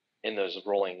in those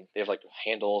rolling. They have like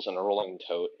handles and a rolling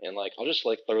tote, and like I'll just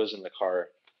like throw those in the car.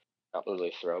 Not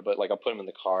literally throw, but like I'll put them in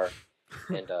the car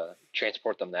and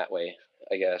transport them that way,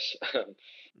 I guess.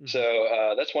 So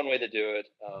Hmm. that's one way to do it.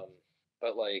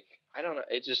 But like I don't know,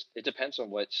 it depends on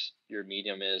what your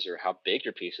medium is or how big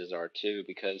your pieces are too,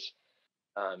 because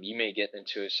you may get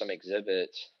into some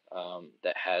exhibit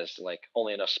that has like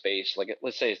only enough space. Like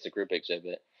let's say it's the group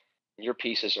exhibit, and your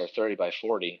pieces are 30 by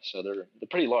 40, so they're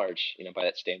pretty large, by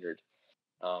that standard.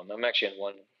 I'm actually in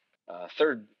one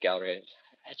third gallery.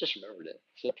 I just remembered it.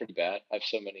 It's pretty bad. I have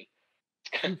so many.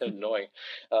 It's kind of annoying.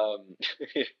 Um,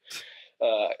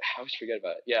 I always forget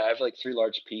about it. Yeah, I have like three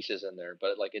large pieces in there,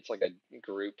 but like it's like a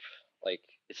group. Like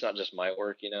it's not just my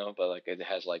work, but like it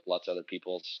has like lots of other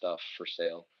people's stuff for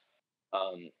sale.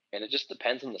 And it just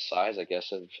depends on the size, I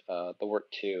guess, of the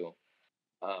work too.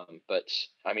 But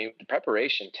I mean, the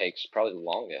preparation takes probably the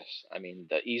longest. I mean,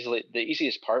 the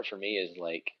easiest part for me is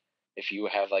like if you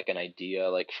have like an idea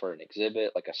like for an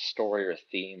exhibit, like a story or a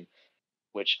theme,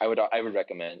 which I would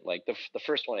recommend. Like the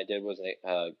first one I did was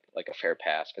like a fair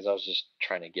pass because I was just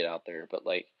trying to get out there. But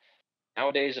like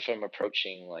nowadays, if I'm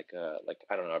approaching like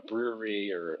I don't know, a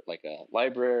brewery or like a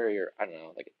library or I don't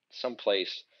know, like some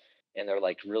place, and they're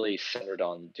like really centered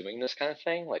on doing this kind of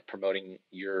thing, like promoting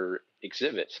your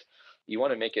exhibit, you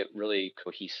want to make it really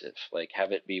cohesive, like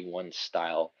have it be one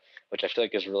style, which I feel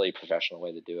like is a really professional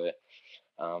way to do it.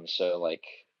 So like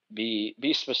be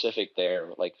specific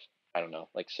there. Like I don't know,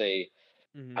 like say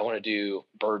Mm-hmm. I want to do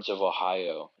birds of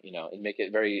Ohio, and make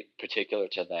it very particular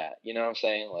to that. You know what I'm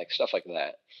saying? Like stuff like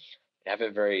that. Have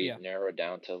it very Yeah. narrowed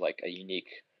down to like a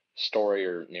unique story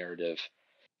or narrative.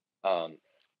 Um,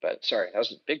 but sorry, that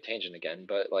was a big tangent again.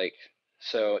 But like,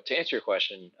 so to answer your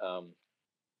question,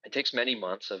 it takes many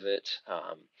months of it.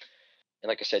 And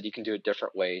like I said, you can do it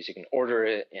different ways. You can order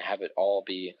it and have it all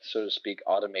be, so to speak,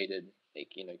 automated.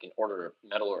 Like, you can order a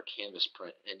metal or canvas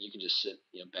print, and you can just sit,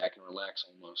 back and relax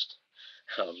almost.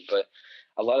 But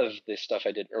a lot of the stuff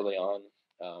I did early on,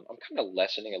 I'm kind of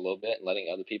lessening a little bit and letting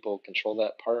other people control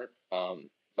that part.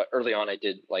 But early on, I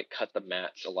did like cut the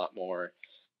mats a lot more,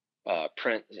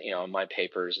 print, my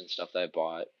papers and stuff that I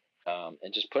bought,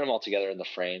 and just put them all together in the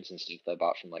frames and stuff that I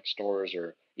bought from like stores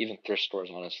or even thrift stores,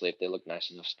 honestly, if they look nice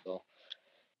enough still.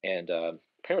 And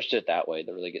pretty much did it that way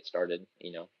to really get started.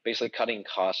 Basically cutting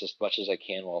costs as much as I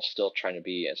can while still trying to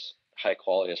be as high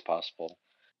quality as possible,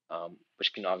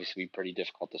 which can obviously be pretty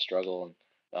difficult to struggle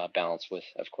and balance with,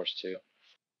 of course, too.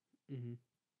 Mm-hmm.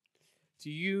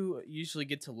 Do you usually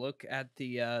get to look at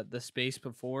the space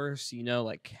before, so you know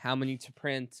like how many to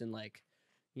print, and like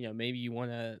maybe you want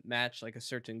to match like a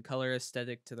certain color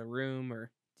aesthetic to the room,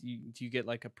 or do you get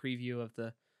like a preview of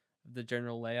the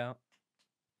general layout?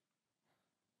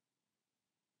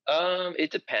 It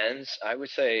depends. I would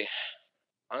say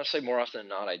honestly, more often than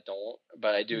not, I don't.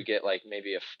 But I do Hmm. get like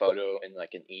maybe a photo in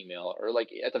like an email or like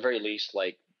at the very least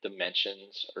like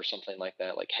dimensions or something like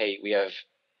that. Like, hey, we have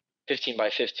 15 by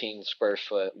 15 square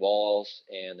foot walls,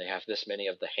 and they have this many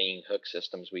of the hanging hook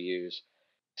systems we use,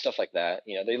 stuff like that.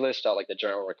 They list out like the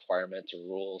general requirements or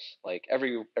rules. Like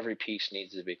every piece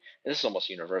needs to be. And this is almost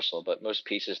universal, but most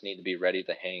pieces need to be ready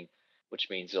to hang, which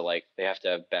means that like they have to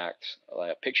have backed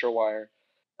picture wire,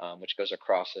 which goes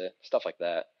across it, stuff like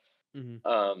that. Hmm.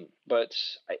 But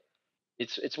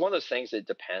it's one of those things that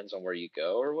depends on where you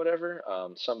go or whatever.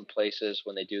 Some places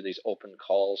when they do these open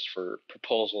calls for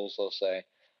proposals, they'll say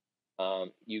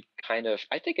you kind of,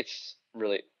 I think it's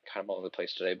really kind of all over the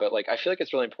place today, but like I feel like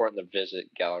it's really important to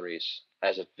visit galleries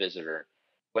as a visitor,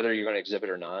 whether you're going to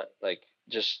exhibit or not. Like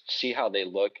just see how they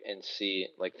look and see,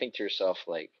 like think to yourself,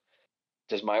 like,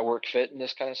 does my work fit in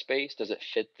this kind of space? Does it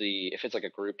fit if it's like a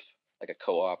group, like a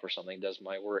co-op or something, does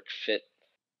my work fit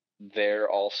there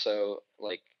also?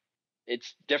 Like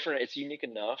it's different, it's unique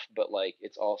enough, but like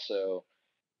it's also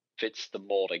fits the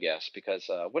mold, I guess, because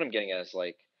what I'm getting at is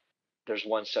like there's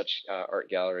one such art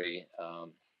gallery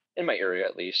in my area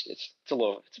at least. It's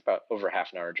about over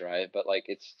half an hour drive, but like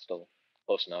it's still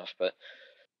close enough. But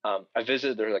I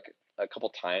visited there like a couple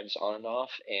times on and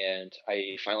off, and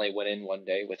I finally went in one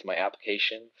day with my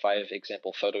application, 5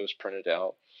 example photos printed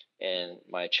out, and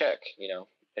my check.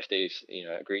 If they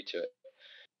agreed to it.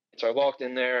 And so I walked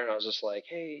in there and I was just like,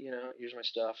 hey, here's my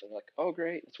stuff, and like, oh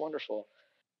great, it's wonderful.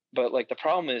 But like the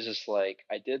problem is like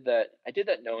I did that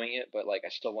knowing it, but like I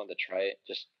still wanted to try it,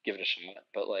 just give it a shot.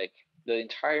 But like the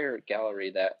entire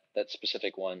gallery, that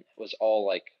specific one, was all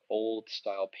like old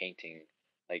style painting,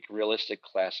 like realistic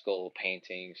classical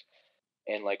paintings,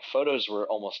 and like photos were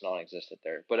almost non-existent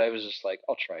there. But I was just like,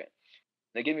 I'll try it.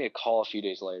 They gave me a call a few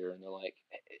days later, and they're like,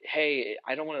 "Hey,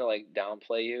 I don't want to like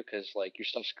downplay you because like your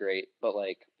stuff's great, but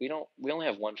like we only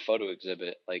have one photo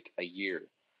exhibit like a year.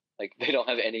 Like they don't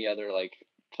have any other like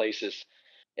places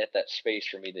at that space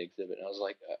for me to exhibit." And I was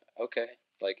like, "Okay."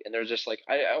 Like, and they're just like,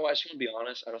 I just want to be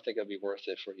honest. I don't think it'd be worth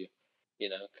it for you,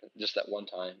 just that one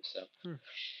time. So Hmm.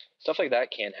 stuff like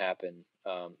that can happen.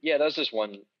 Yeah, that was just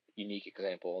one unique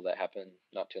example that happened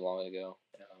not too long ago.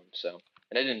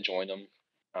 And I didn't join them.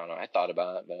 I don't know. I thought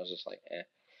about it, but I was just like, eh.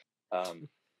 Um,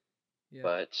 Yeah.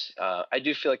 but I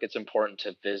do feel like it's important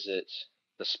to visit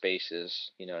the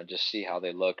spaces, just see how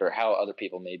they look or how other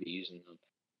people may be using them,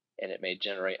 and it may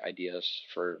generate ideas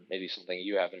for maybe something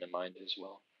you have in mind as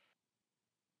well.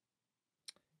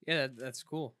 Yeah, that's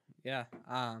cool. Yeah.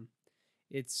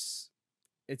 It's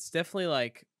it's definitely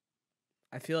like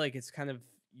I feel like it's kind of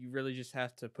you really just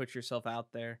have to put yourself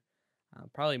out there.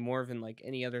 Probably more than like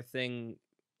any other thing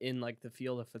in like the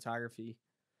field of photography,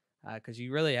 because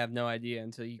you really have no idea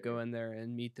until you go Mhm. in there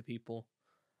and meet the people,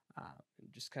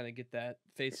 and just kind of get that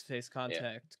face to face Yeah.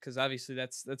 contact. Because obviously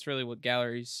that's really what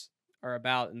galleries are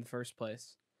about in the first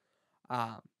place.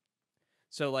 Um,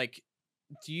 so like,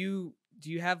 do you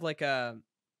have like a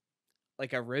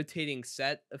rotating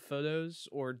set of photos,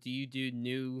 or do you do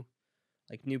new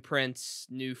prints,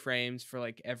 new frames for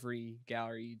like every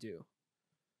gallery you do?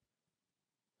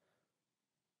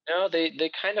 No,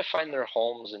 they kind of find their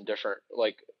homes in different,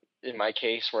 like in my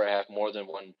case where I have more than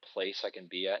one place I can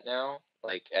be at now,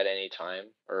 like at any time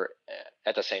or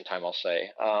at the same time I'll say.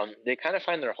 They kind of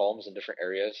find their homes in different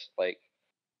areas. Like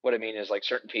what I mean is like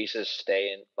certain pieces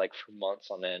stay in like for months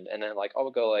on end, and then like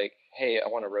I'll go like, hey, I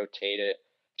want to rotate it,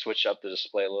 switch up the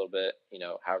display a little bit,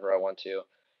 however I want to,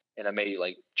 and I may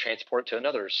like transport to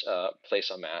another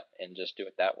place I'm at and just do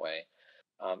it that way.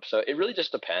 So it really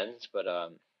just depends, but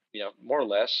more or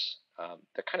less,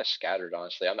 they're kind of scattered.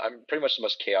 Honestly, I'm pretty much the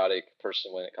most chaotic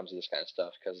person when it comes to this kind of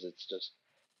stuff because it's just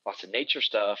lots of nature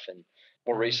stuff. And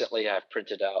more Mm-hmm. recently, I've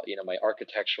printed out my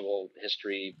architectural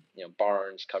history,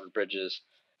 barns, covered bridges.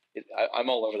 I'm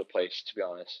all over the place, to be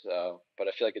honest. But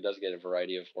I feel like it does get a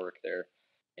variety of work there,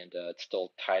 and it's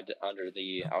still tied under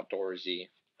the outdoorsy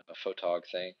photog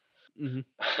thing.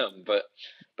 Mm-hmm. But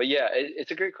yeah,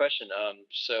 it's a great question.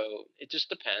 So it just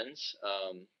depends.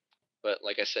 But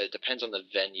like I said, it depends on the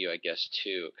venue, I guess,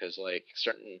 too, because like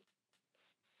certain,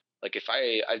 like if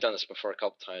I've done this before a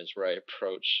couple times where I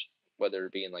approach, whether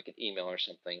it be in like an email or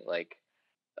something, like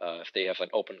if they have an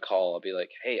open call, I'll be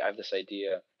like, hey, I have this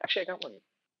idea. Actually, I got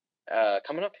one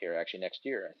coming up here actually next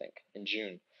year, I think in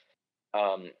June.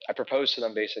 I proposed to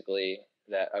them basically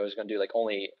that I was going to do like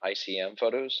only ICM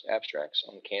photos, abstracts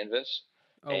on canvas,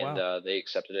 Oh and wow. they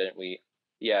accepted it. And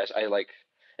yes, I like,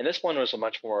 and this one was a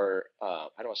much more, I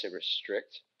don't want to say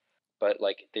restrict, but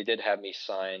like they did have me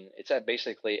sign. It's at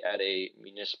basically at a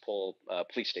municipal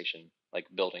police station, like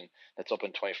building that's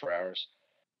open 24 hours.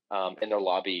 In their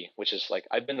lobby, which is like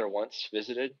I've been there once,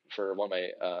 visited for one of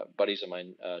my buddies of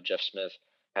mine, Jeff Smith,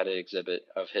 had an exhibit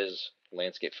of his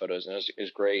landscape photos, and it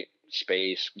was great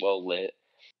space, well lit,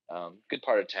 good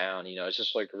part of town. It's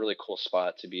just like a really cool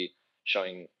spot to be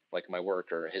showing like my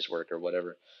work or his work or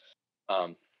whatever.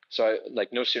 Um, so I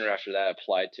like no sooner after that I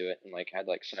applied to it and like had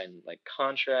like signed like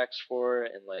contracts for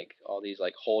it and like all these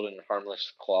like hold and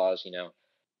harmless clause,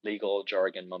 legal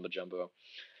jargon mumbo jumbo,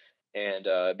 and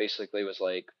basically was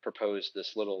like proposed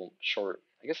this little short,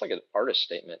 I guess like an artist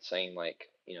statement saying like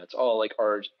it's all like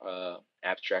art,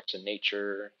 abstracts in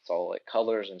nature, it's all like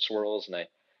colors and swirls, and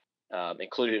I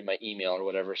included in my email or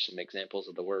whatever some examples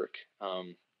of the work,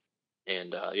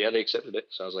 and yeah, they accepted it,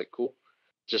 so I was like cool.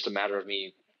 It's just a matter of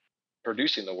me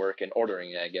producing the work and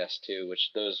ordering it, I guess, too,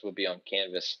 which those would be on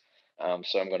canvas,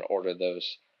 so I'm going to order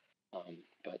those,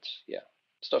 but yeah,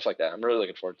 stuff like that I'm really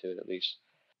looking forward to it at least.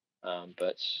 But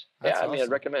yeah, That's I mean, I'd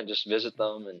awesome. recommend just visit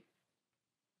them and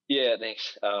yeah,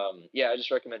 thanks. Yeah, I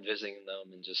just recommend visiting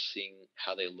them and just seeing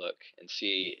how they look and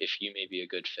see if you may be a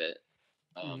good fit,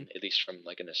 Mm-hmm. at least from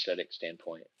like an aesthetic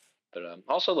standpoint, but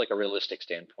also like a realistic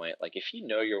standpoint. Like if you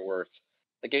know your work,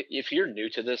 like if you're new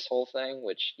to this whole thing,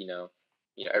 which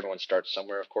everyone starts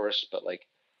somewhere, of course, but like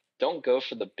don't go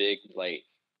for the big like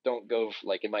don't go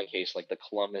like in my case like the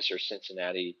Columbus or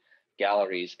Cincinnati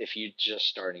galleries if you just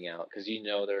starting out because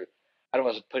they're I don't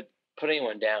want to put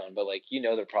anyone down, but like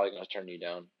they're probably going to turn you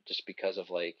down just because of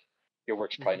like your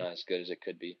work's Mm-hmm. probably not as good as it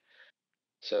could be.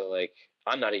 So like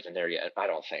I'm not even there yet. I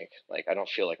don't think. Like I don't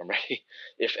feel like I'm ready,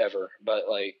 if ever. But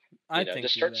like I think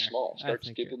just you're start there. small. I Start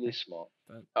think you're stupidly there. small.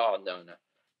 But Oh no no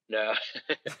no,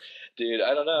 dude.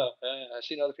 I don't know. I've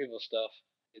seen other people's stuff.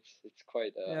 It's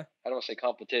quite. yeah. I don't want to say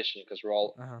competition because we're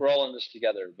all Uh-huh. we're all in this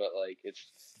together. But like it's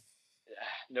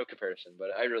no comparison. But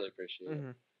I really appreciate it.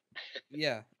 Mm-hmm.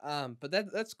 Yeah. But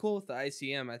that's cool with the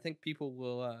ICM. I think people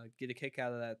will get a kick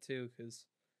out of that too, because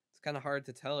it's kind of hard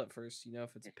to tell at first, if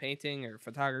it's painting or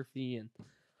photography, and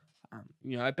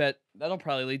I bet that'll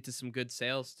probably lead to some good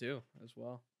sales too, as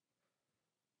well.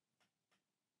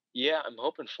 Yeah, I'm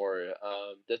hoping for it.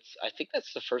 I think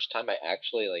that's the first time I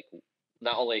actually like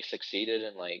not only succeeded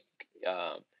in like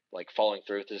following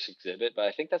through with this exhibit, but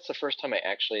I think that's the first time I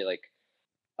actually like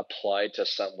applied to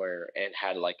somewhere and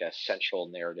had like a central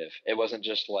narrative. It wasn't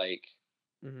just like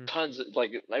Mm-hmm.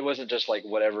 like it wasn't just like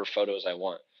whatever photos I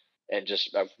want and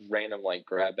just a random like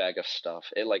grab bag of stuff.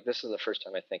 It like this is the first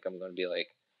time I think I'm going to be like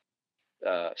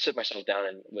sit myself down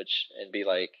and be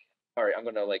like, all right, I'm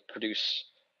going to like produce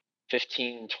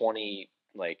 15, 20,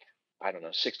 like, I don't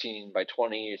know, 16 by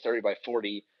 20, 30 by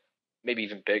 40, maybe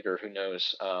even bigger, who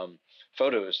knows,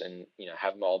 photos and,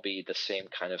 have them all be the same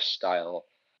kind of style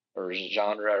or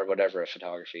genre or whatever of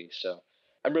photography. So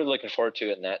I'm really looking forward to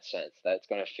it in that sense. That's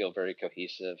going to feel very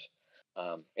cohesive.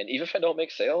 And even if I don't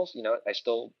make sales,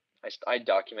 I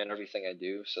document everything I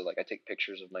do. So like I take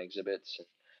pictures of my exhibits and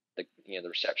the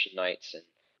reception nights, and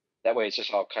that way it's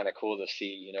just all kind of cool to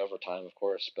see, over time, of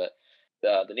course. But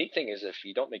the neat thing is if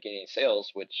you don't make any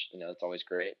sales, which it's always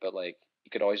great, but like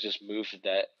you could always just move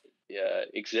that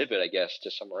exhibit, I guess, to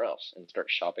somewhere else and start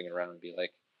shopping around and be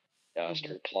like, Mm-hmm.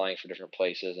 start applying for different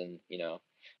places, and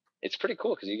it's pretty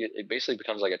cool because it basically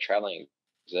becomes like a traveling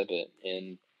exhibit,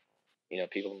 and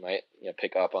people might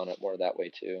pick up on it more that way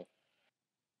too.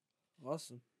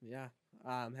 Awesome. Yeah.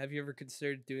 Have you ever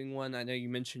considered doing one? I know you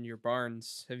mentioned your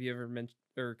barns. Have you ever mentioned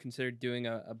or considered doing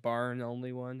a barn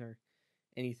only one or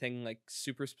anything like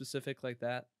super specific like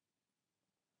that?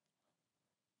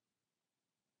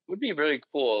 Would be really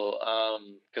cool,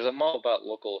 because I'm all about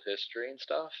local history and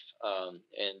stuff.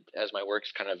 And as my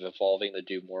work's kind of evolving to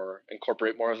do more,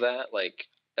 incorporate more of that, like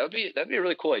that'd be a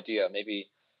really cool idea. Maybe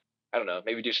I don't know,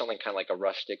 maybe do something kind of like a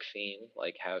rustic theme,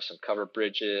 like have some covered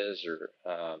bridges or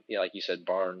like you said,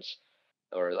 barns,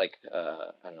 or like I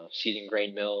don't know, seeding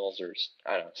grain mills or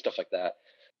I don't know, stuff like that.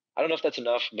 I don't know if that's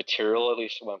enough material, at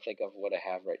least when I'm thinking of what I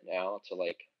have right now, to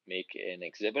like make an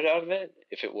exhibit out of it.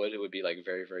 If it would be like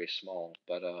very, very small.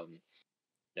 But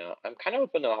I'm kind of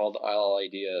open to all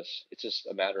ideas. It's just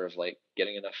a matter of like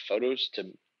getting enough photos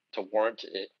to warrant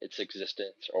its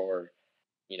existence, or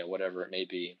whatever it may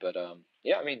be. But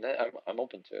yeah, I mean, I'm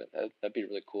open to it. That'd be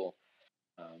really cool.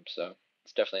 So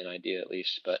it's definitely an idea at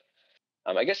least. But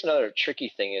I guess another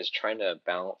tricky thing is trying to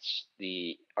balance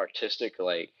the artistic,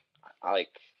 like I like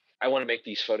I want to make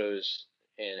these photos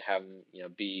and have them,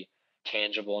 be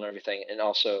tangible and everything, and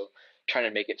also trying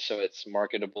to make it so it's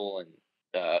marketable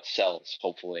and sells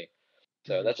hopefully.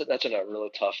 So Mm-hmm. that's a really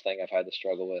tough thing I've had to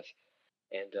struggle with.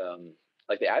 And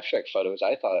like the abstract photos,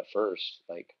 I thought at first,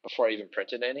 like before I even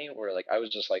printed any, where like I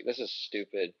was just like, this is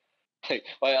stupid. Like,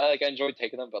 I enjoyed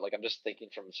taking them, but like I'm just thinking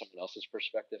from someone else's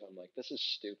perspective. I'm like, this is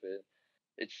stupid.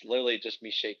 It's literally just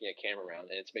me shaking a camera around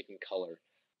and it's making color.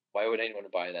 Why would anyone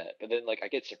buy that? But then like I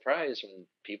get surprised when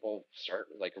people start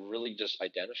like really just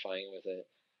identifying with it,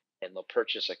 and they'll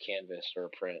purchase a canvas or a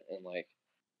print, and like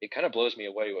it kind of blows me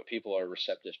away what people are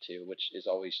receptive to, which is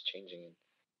always changing and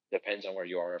depends on where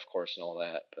you are, of course, and all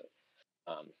that. But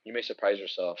you may surprise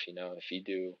yourself, if you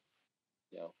do,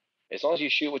 you know, as long as you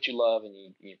shoot what you love and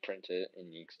you print it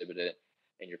and you exhibit it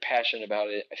and you're passionate about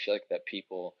it, I feel like that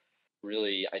people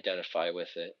really identify with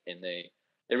it, and they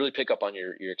really pick up on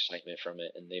your excitement from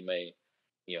it, and they may,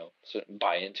 sort of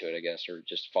buy into it, I guess, or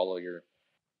just follow your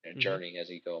Mm-hmm. journey as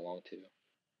you go along too.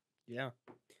 Yeah.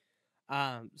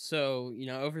 So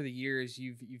over the years,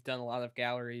 you've done a lot of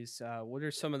galleries. What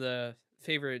are some of the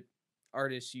favorite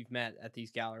artists you've met at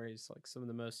these galleries? Like some of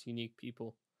the most unique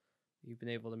people you've been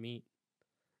able to meet.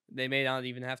 They may not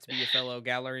even have to be a fellow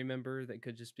gallery member. They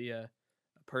could just be a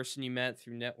person you met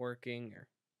through networking or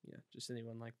just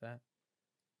anyone like that.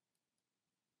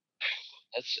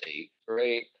 That's a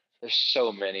great. There's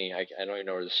so many. I don't even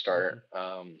know where to start.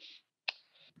 Hmm.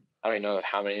 I don't even know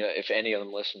how many, if any of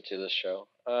them listen to this show.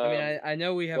 I mean, I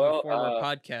know we have a Well, former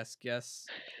podcast guest.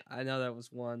 I know that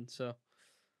was one. So.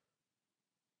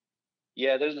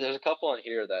 yeah, there's a couple on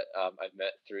here that I've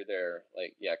met through there.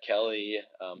 Like yeah, Kelly,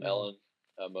 Hmm. Ellen,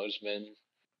 Mosman.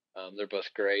 They're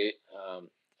both great.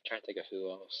 Trying to think of who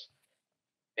else.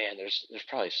 Man, there's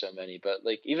probably so many, but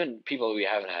like even people we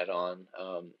haven't had on,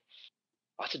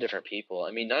 lots of different people.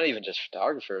 I mean, not even just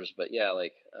photographers, but yeah,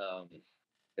 like I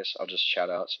guess I'll just shout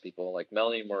out some people like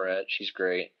Melanie Moret. She's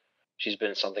great. She's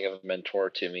been something of a mentor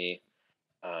to me.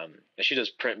 And she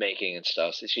does printmaking and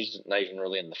stuff. So she's not even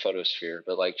really in the photosphere,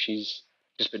 but like she's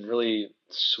just been really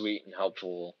sweet and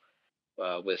helpful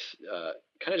with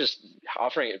kind of just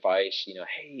offering advice.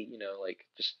 Hey, like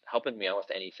just helping me out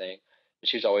with anything. And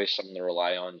she's always someone to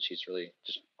rely on. She's really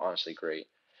just honestly great.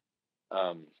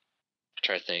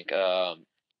 Try to think.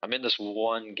 I'm in this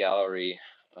one gallery.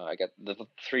 I got the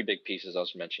three big pieces I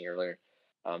was mentioning earlier.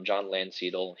 John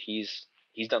Landseedel. He's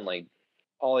done like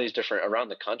all these different around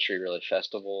the country, really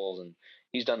festivals, and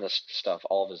he's done this stuff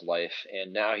all of his life.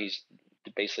 And now he's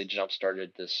basically jump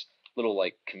started this little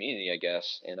like community, I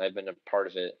guess. And I've been a part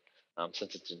of it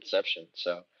since its inception.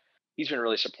 So he's been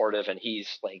really supportive, and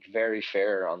he's like very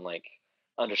fair on like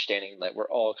understanding that we're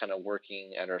all kind of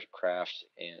working at our craft,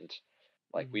 and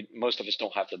like Hmm. we most of us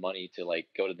don't have the money to like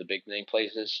go to the big name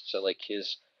places. So like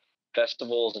his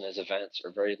festivals and his events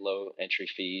are very low entry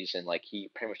fees, and like he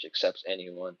pretty much accepts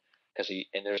anyone because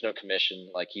there's no commission.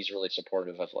 Like he's really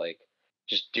supportive of like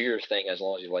just do your thing as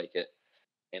long as you like it,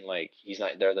 and like he's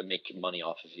not there to make money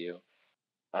off of you.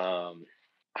 Oh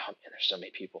man, there's so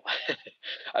many people.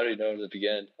 I don't even know where to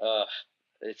begin.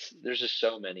 There's just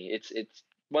so many. It's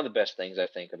one of the best things I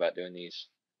think about doing these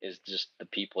is just the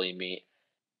people you meet,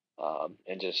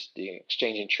 and just the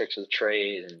exchanging tricks of the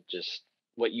trade, and just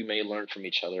what you may learn from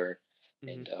each other, Hmm.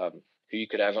 and who you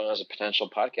could have on as a potential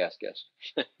podcast guest.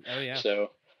 Oh yeah.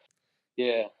 So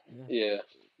yeah, Yeah. yeah,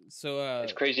 So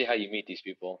it's crazy how you meet these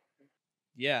people.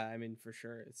 yeah, I mean for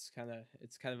sure. It's kind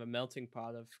of a melting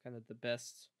pot of kind of the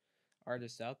best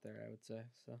artists out there, I would say.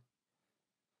 So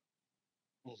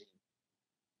Mhm.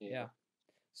 Yeah. Yeah.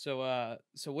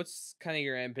 So what's kind of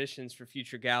your ambitions for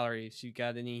future galleries? You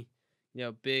got any,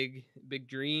 big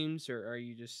dreams, or are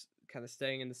you just kind of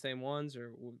staying in the same ones,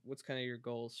 or what's kind of your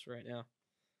goals right now?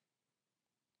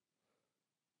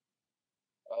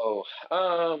 Oh,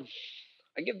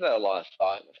 I give that a lot of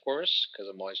thought, of course, because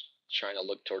I'm always trying to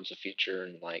look towards the future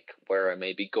and like where I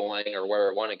may be going or where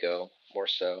I want to go more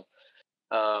so.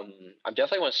 I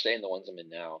definitely want to stay in the ones I'm in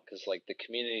now because like the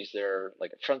communities there,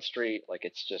 like at Front Street, like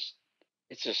it's just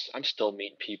I'm still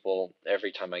meeting people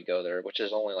every time I go there, which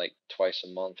is only like twice a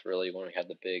month really when we had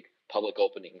the big public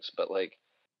openings. But like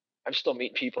I'm still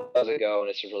meeting people as I go, and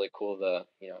it's really cool to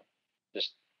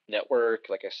just network,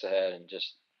 like I said, and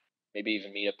just maybe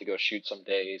even meet up to go shoot some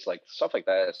days, like stuff like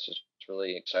that. It's just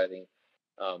really exciting.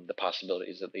 The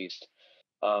possibilities, at least.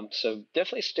 So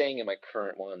definitely staying in my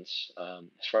current ones.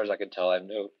 As far as I can tell, I have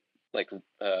no like I'm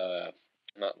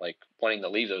not like wanting to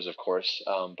leave those, of course,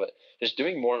 but just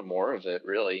doing more and more of it.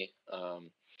 Really,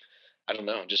 I don't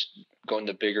know, just going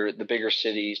to the bigger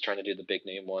cities, trying to do the big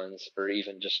name ones, or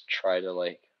even just try to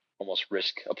like almost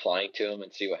risk applying to them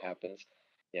and see what happens.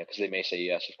 Yeah, because they may say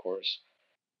yes, of course.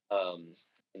 Um,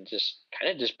 and just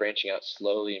kind of just branching out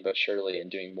slowly but surely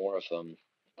and doing more of them,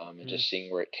 and Mm, just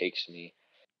seeing where it takes me.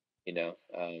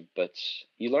 But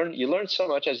you learn so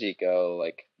much as you go,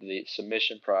 like the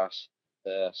submission process.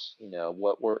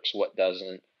 What works, what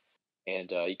doesn't,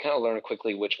 and you kind of learn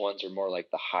quickly which ones are more like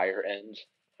the higher end,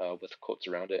 with quotes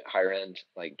around it, higher end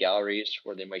like galleries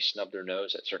where they might snub their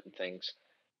nose at certain things,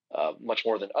 much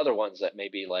more than other ones that may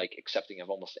be like accepting of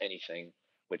almost anything,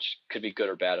 which could be good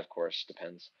or bad, of course,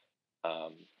 depends.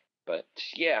 Um, but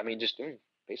yeah, I mean, just doing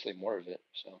basically more of it.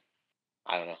 So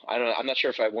I don't know. I don't know. I'm not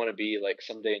sure if I want to be like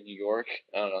someday in New York.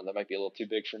 I don't know. That might be a little too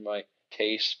big for my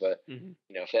taste, but hmm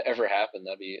if that ever happened,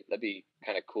 that'd be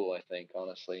kind of cool. I think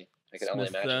honestly, I can only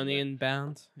imagine that. Smithsonian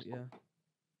bound. Yeah.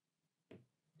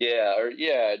 Yeah, or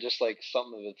yeah, just like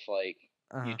something that's like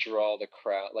you Uh-huh. draw the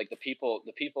crowd, like the people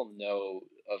know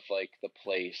of like the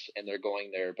place and they're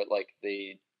going there, but like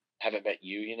they haven't met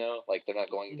you, like they're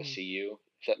not going to hmm see you,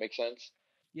 if that makes sense.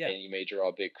 Yeah. And you may draw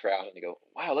a big crowd and they go,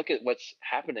 wow, look at what's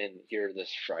happening here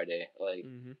this Friday. Like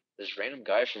hmm this random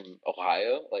guy from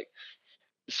Ohio, like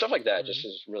stuff like that hmm just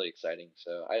is really exciting.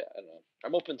 So I don't know.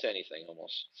 I'm open to anything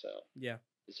almost. So Yeah.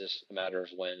 it's just a matter of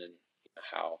when and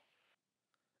how.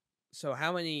 So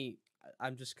how many?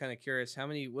 I'm just kind of curious. How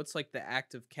many? What's like the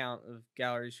active count of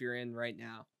galleries you're in right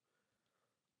now?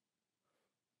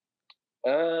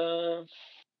 Uh,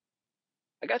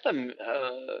 I got them.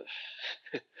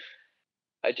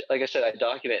 Like I said, I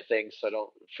document things so I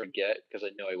don't forget because I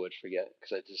know I would forget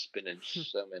because I've just been in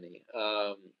so many.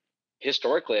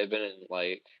 Historically, I've been in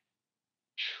like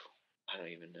I don't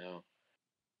even know.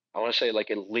 I want to say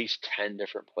like at least 10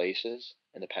 different places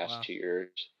in the past Wow. 2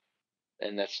 years,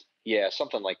 and that's yeah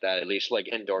something like that. At least like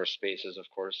indoor spaces, of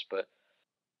course. But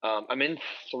I'm in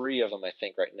three of them I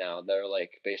think right now. They're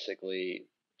like basically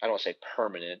I don't want to say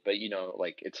permanent, but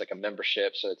like it's like a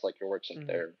membership, so it's like your work's up hmm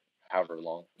there however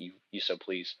long you so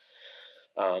please.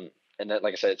 Um, and then,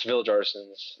 like I said, it's Village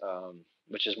Artisans,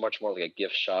 which is much more like a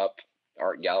gift shop,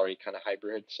 art gallery kind of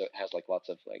hybrid. So it has like lots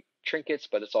of like trinkets,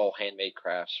 but it's all handmade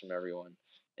crafts from everyone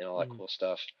and all that hmm cool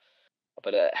stuff.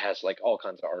 But it has like all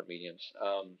kinds of art mediums.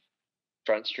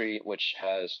 Front Street, which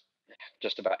has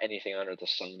just about anything under the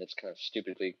sun that's kind of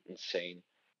stupidly insane.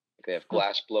 Like they have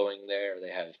glass blowing there.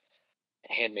 They have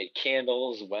handmade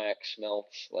candles, wax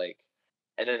melts, like,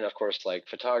 and then of course like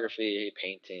photography,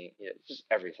 painting, just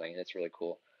everything. It's really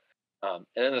cool.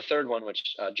 And then the third one,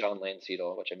 which John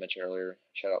Landseedel, which I mentioned earlier,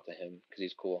 shout out to him because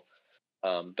he's cool.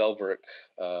 Bellbrook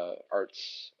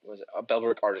Arts was it?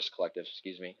 Bellbrook Artist Collective,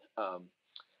 excuse me.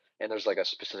 And there's like a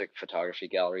specific photography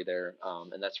gallery there,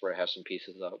 and that's where I have some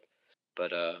pieces up,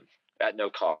 but at no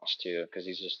cost too, because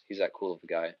he's that cool of a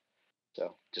guy.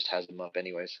 So just has them up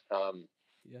anyways.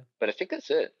 Yeah. But I think that's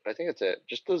it. I think that's it.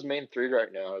 Just those main three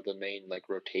right now are the main like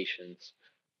rotations.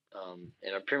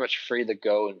 And I'm pretty much free to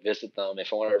go and visit them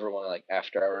if I want to ever want to like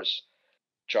after hours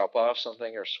drop off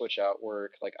something or switch out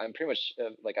work. Like I'm pretty much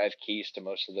like I have keys to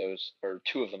most of those or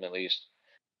two of them at least,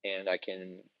 and I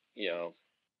can you know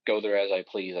go there as I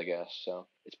please, I guess. So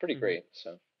it's pretty hmm great.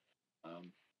 So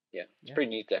um, yeah, it's Yeah.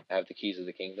 pretty neat to have the keys of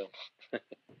the kingdom.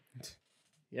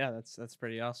 Yeah. That's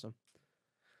pretty awesome.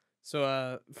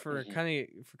 So, for Hmm. kind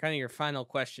of your final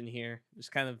question here,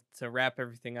 just kind of to wrap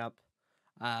everything up,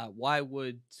 why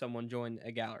would someone join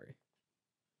a gallery?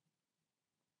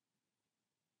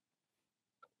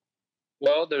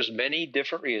 Well, there's many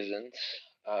different reasons.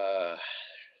 Uh,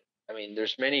 I mean,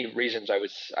 there's many reasons I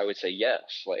would say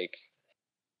yes. Like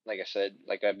I said,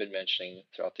 like I've been mentioning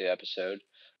throughout the episode.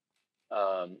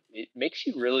 it makes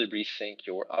you really rethink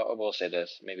your. I will say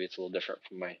this. Maybe it's a little different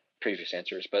from my previous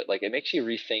answers, but like it makes you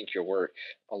rethink your work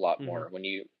a lot Mm-hmm. more when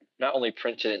you not only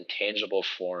print it in tangible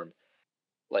form,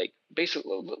 like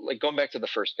basically like going back to the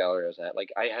first gallery I was at.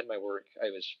 Like I had my work, I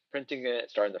was printing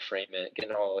it, starting to frame it,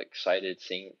 getting all excited,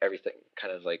 seeing everything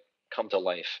kind of like come to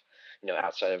life,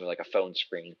 outside of like a phone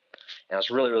screen. And I was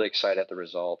really, really excited at the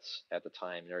results at the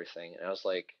time and everything. And I was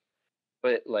like,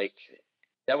 but like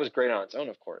that was great on its own,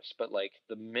 of course. But like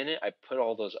the minute I put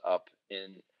all those up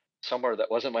in somewhere that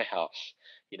wasn't my house,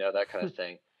 that kind of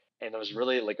thing, and it was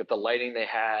really like with the lighting they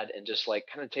had, and just like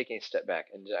kind of taking a step back,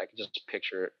 and I can just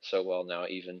picture it so well now,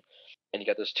 even. And you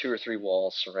got those two or three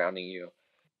walls surrounding you,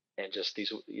 and just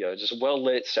these, just well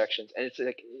lit sections, and it's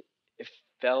like it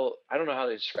felt. I don't know how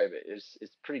to describe it.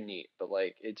 It's pretty neat, but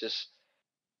like it just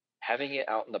having it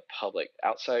out in the public,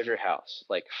 outside of your house,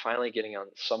 like finally getting on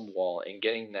some wall and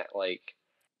getting that like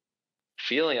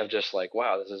feeling of just like,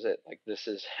 wow, this is it. Like this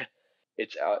is,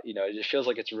 it's out. It just feels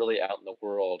like it's really out in the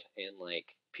world, and like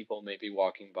people may be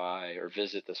walking by or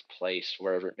visit this place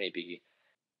wherever it may be,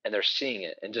 and they're seeing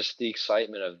it, and just the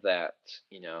excitement of that.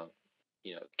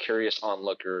 Curious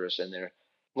onlookers, and they're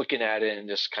looking at it and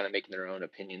just kind of making their own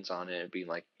opinions on it, and being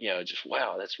like, just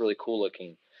wow, that's really cool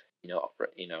looking.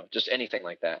 Just anything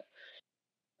like that.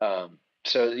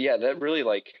 So yeah, that really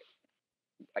like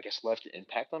I guess left an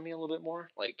impact on me a little bit more.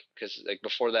 Like, because like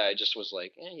before that, I just was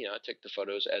like, I take the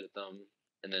photos, edit them,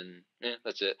 and then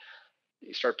that's it.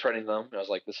 You start printing them, and I was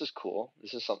like, this is cool.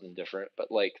 This is something different.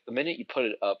 But like the minute you put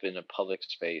it up in a public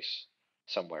space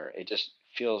somewhere, it just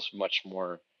feels much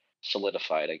more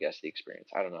solidified. I guess the experience.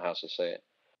 I don't know how else to say it.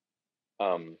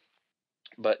 Um,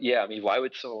 but yeah, I mean, why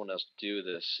would someone else do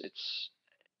this? It's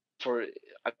for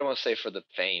I don't want to say for the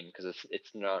fame, because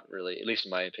it's not really, at least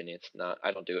in my opinion, it's not.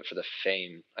 I don't do it for the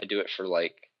fame. I do it for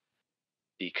like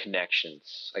the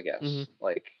connections, I Mm-hmm. guess.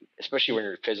 Like especially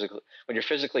Yeah. when you're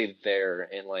physically there,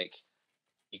 and like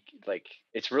you, like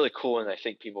it's really cool, and I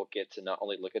think people get to not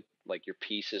only look at like your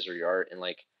pieces or your art and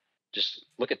like just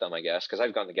look at them, I guess, because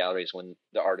I've gone to galleries when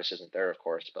the artist isn't there, of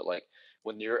course, but like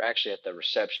when you're actually at the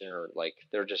reception, or like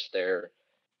they're just there,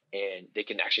 and they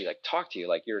can actually like talk to you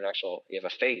like you have a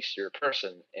face, you're a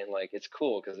person, and like it's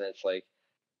cool because then it's like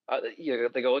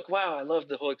they go like, wow, I love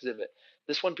the whole exhibit,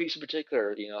 this one piece in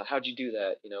particular, how'd you do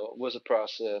that, what was the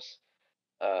process,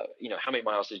 how many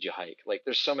miles did you hike, like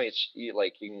there's so much you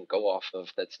can go off of,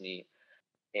 that's neat.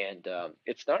 And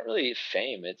it's not really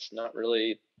fame, it's not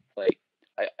really like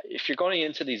if you're going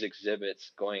into these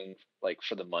exhibits going like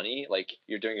for the money, like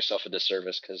you're doing yourself a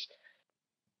disservice, because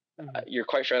Mm-hmm. you're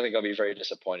quite frankly gonna be very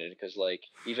disappointed, because like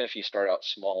even if you start out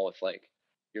small with like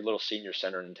your little senior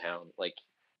center in town, like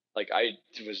I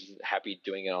was happy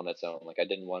doing it on its own. Like I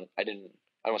don't want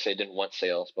to say I didn't want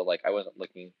sales, but like I wasn't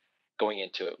looking going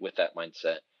into it with that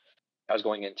mindset. I was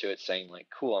going into it saying like,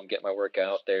 cool, I'm getting my work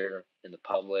out there in the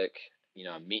public.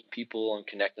 I'm meeting people, I'm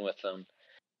connecting with them,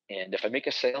 and if I make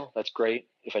a sale, that's great.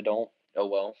 If I don't, oh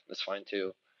well, that's fine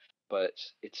too. But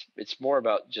it's more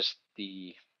about just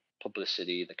the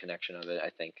publicity, the connection of it.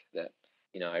 I think that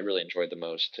I really enjoyed the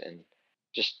most, and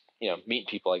just meeting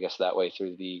people, I guess, that way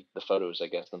through the photos, I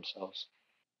guess, themselves.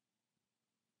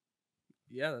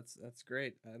 Yeah, that's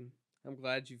great. I'm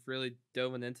glad you've really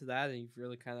dove into that, and you've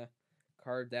really kind of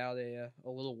carved out a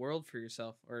little world for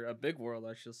yourself, or a big world,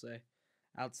 I should say,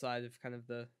 outside of kind of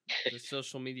the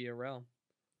social media realm.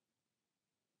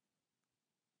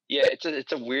 Yeah,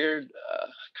 it's a weird,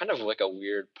 kind of like a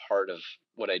weird part of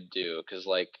what I do, because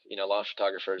like a lot of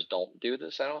photographers don't do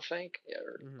this. I don't think,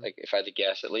 or Mm-hmm. like if I had to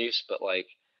guess at least, but like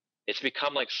it's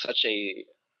become like such a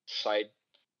side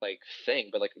like thing,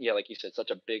 but like yeah, like you said, such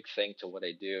a big thing to what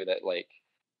I do, that like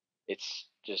it's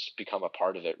just become a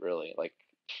part of it, really. Like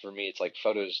for me, it's like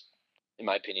photos, in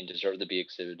my opinion, deserve to be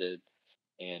exhibited,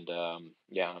 and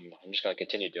yeah, I'm just gonna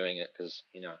continue doing it, because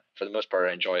for the most part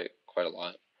I enjoy it quite a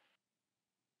lot.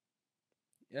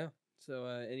 Yeah. So,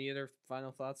 any other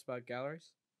final thoughts about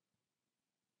galleries?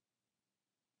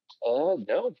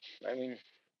 No, I mean, I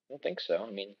don't think so. I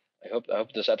mean, I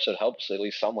hope this episode helps at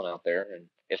least someone out there, and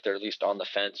if they're at least on the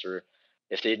fence, or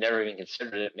if they'd never even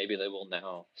considered it, maybe they will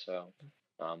now. So,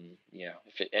 yeah,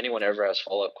 if anyone ever has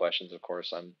follow up questions, of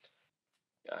course, I'm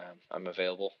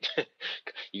available.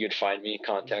 You can find me,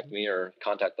 contact Mm-hmm. me, or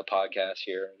contact the podcast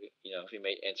here. If you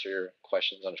may answer your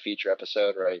questions on a future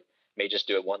episode, or I may just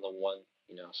do it one on one.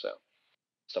 So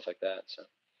stuff like that. So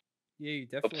Yeah,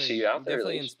 hope to see you out you there at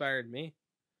definitely least. inspired me.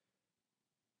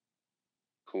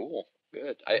 Cool.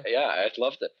 Good. Yeah. Yeah, I'd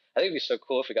love to. I think it'd be so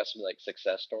cool if we got some like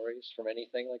success stories from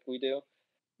anything like we do.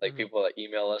 Like Mm-hmm. people that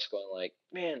email us going like,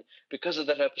 "Man, because of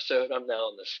that episode, I'm now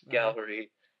in this Uh huh.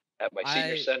 gallery. at my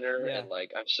senior center, yeah. and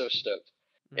like I'm so stoked.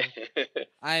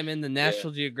 I am in the Yeah.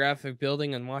 National Geographic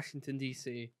building in Washington,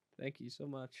 D.C. Thank you so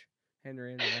much,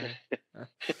 Henry and Ryan.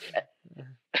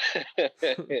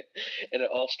 And it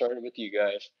all started with you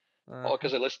guys. All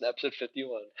because Uh-huh. I listened to episode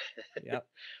 51. Yep.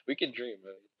 We can dream,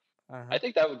 man. Uh-huh. I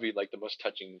think that would be like the most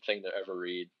touching thing to ever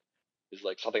read, is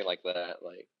like something like that.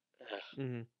 Like,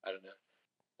 Mhm. I don't know.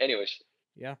 Anyways,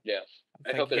 Yeah. yeah. I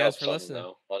Thank hope you it guys helps for someone listening.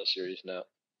 though, on a serious note.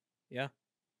 Yeah.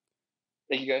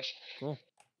 Thank you guys. Cool.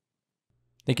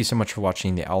 Thank you so much for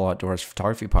watching the Owl Outdoors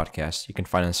Photography Podcast. You can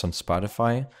find us on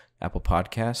Spotify, Apple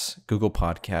Podcasts, Google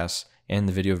Podcasts, and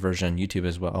the video version on YouTube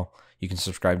as well. You can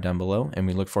subscribe down below, and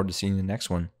we look forward to seeing you in the next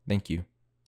one. Thank you.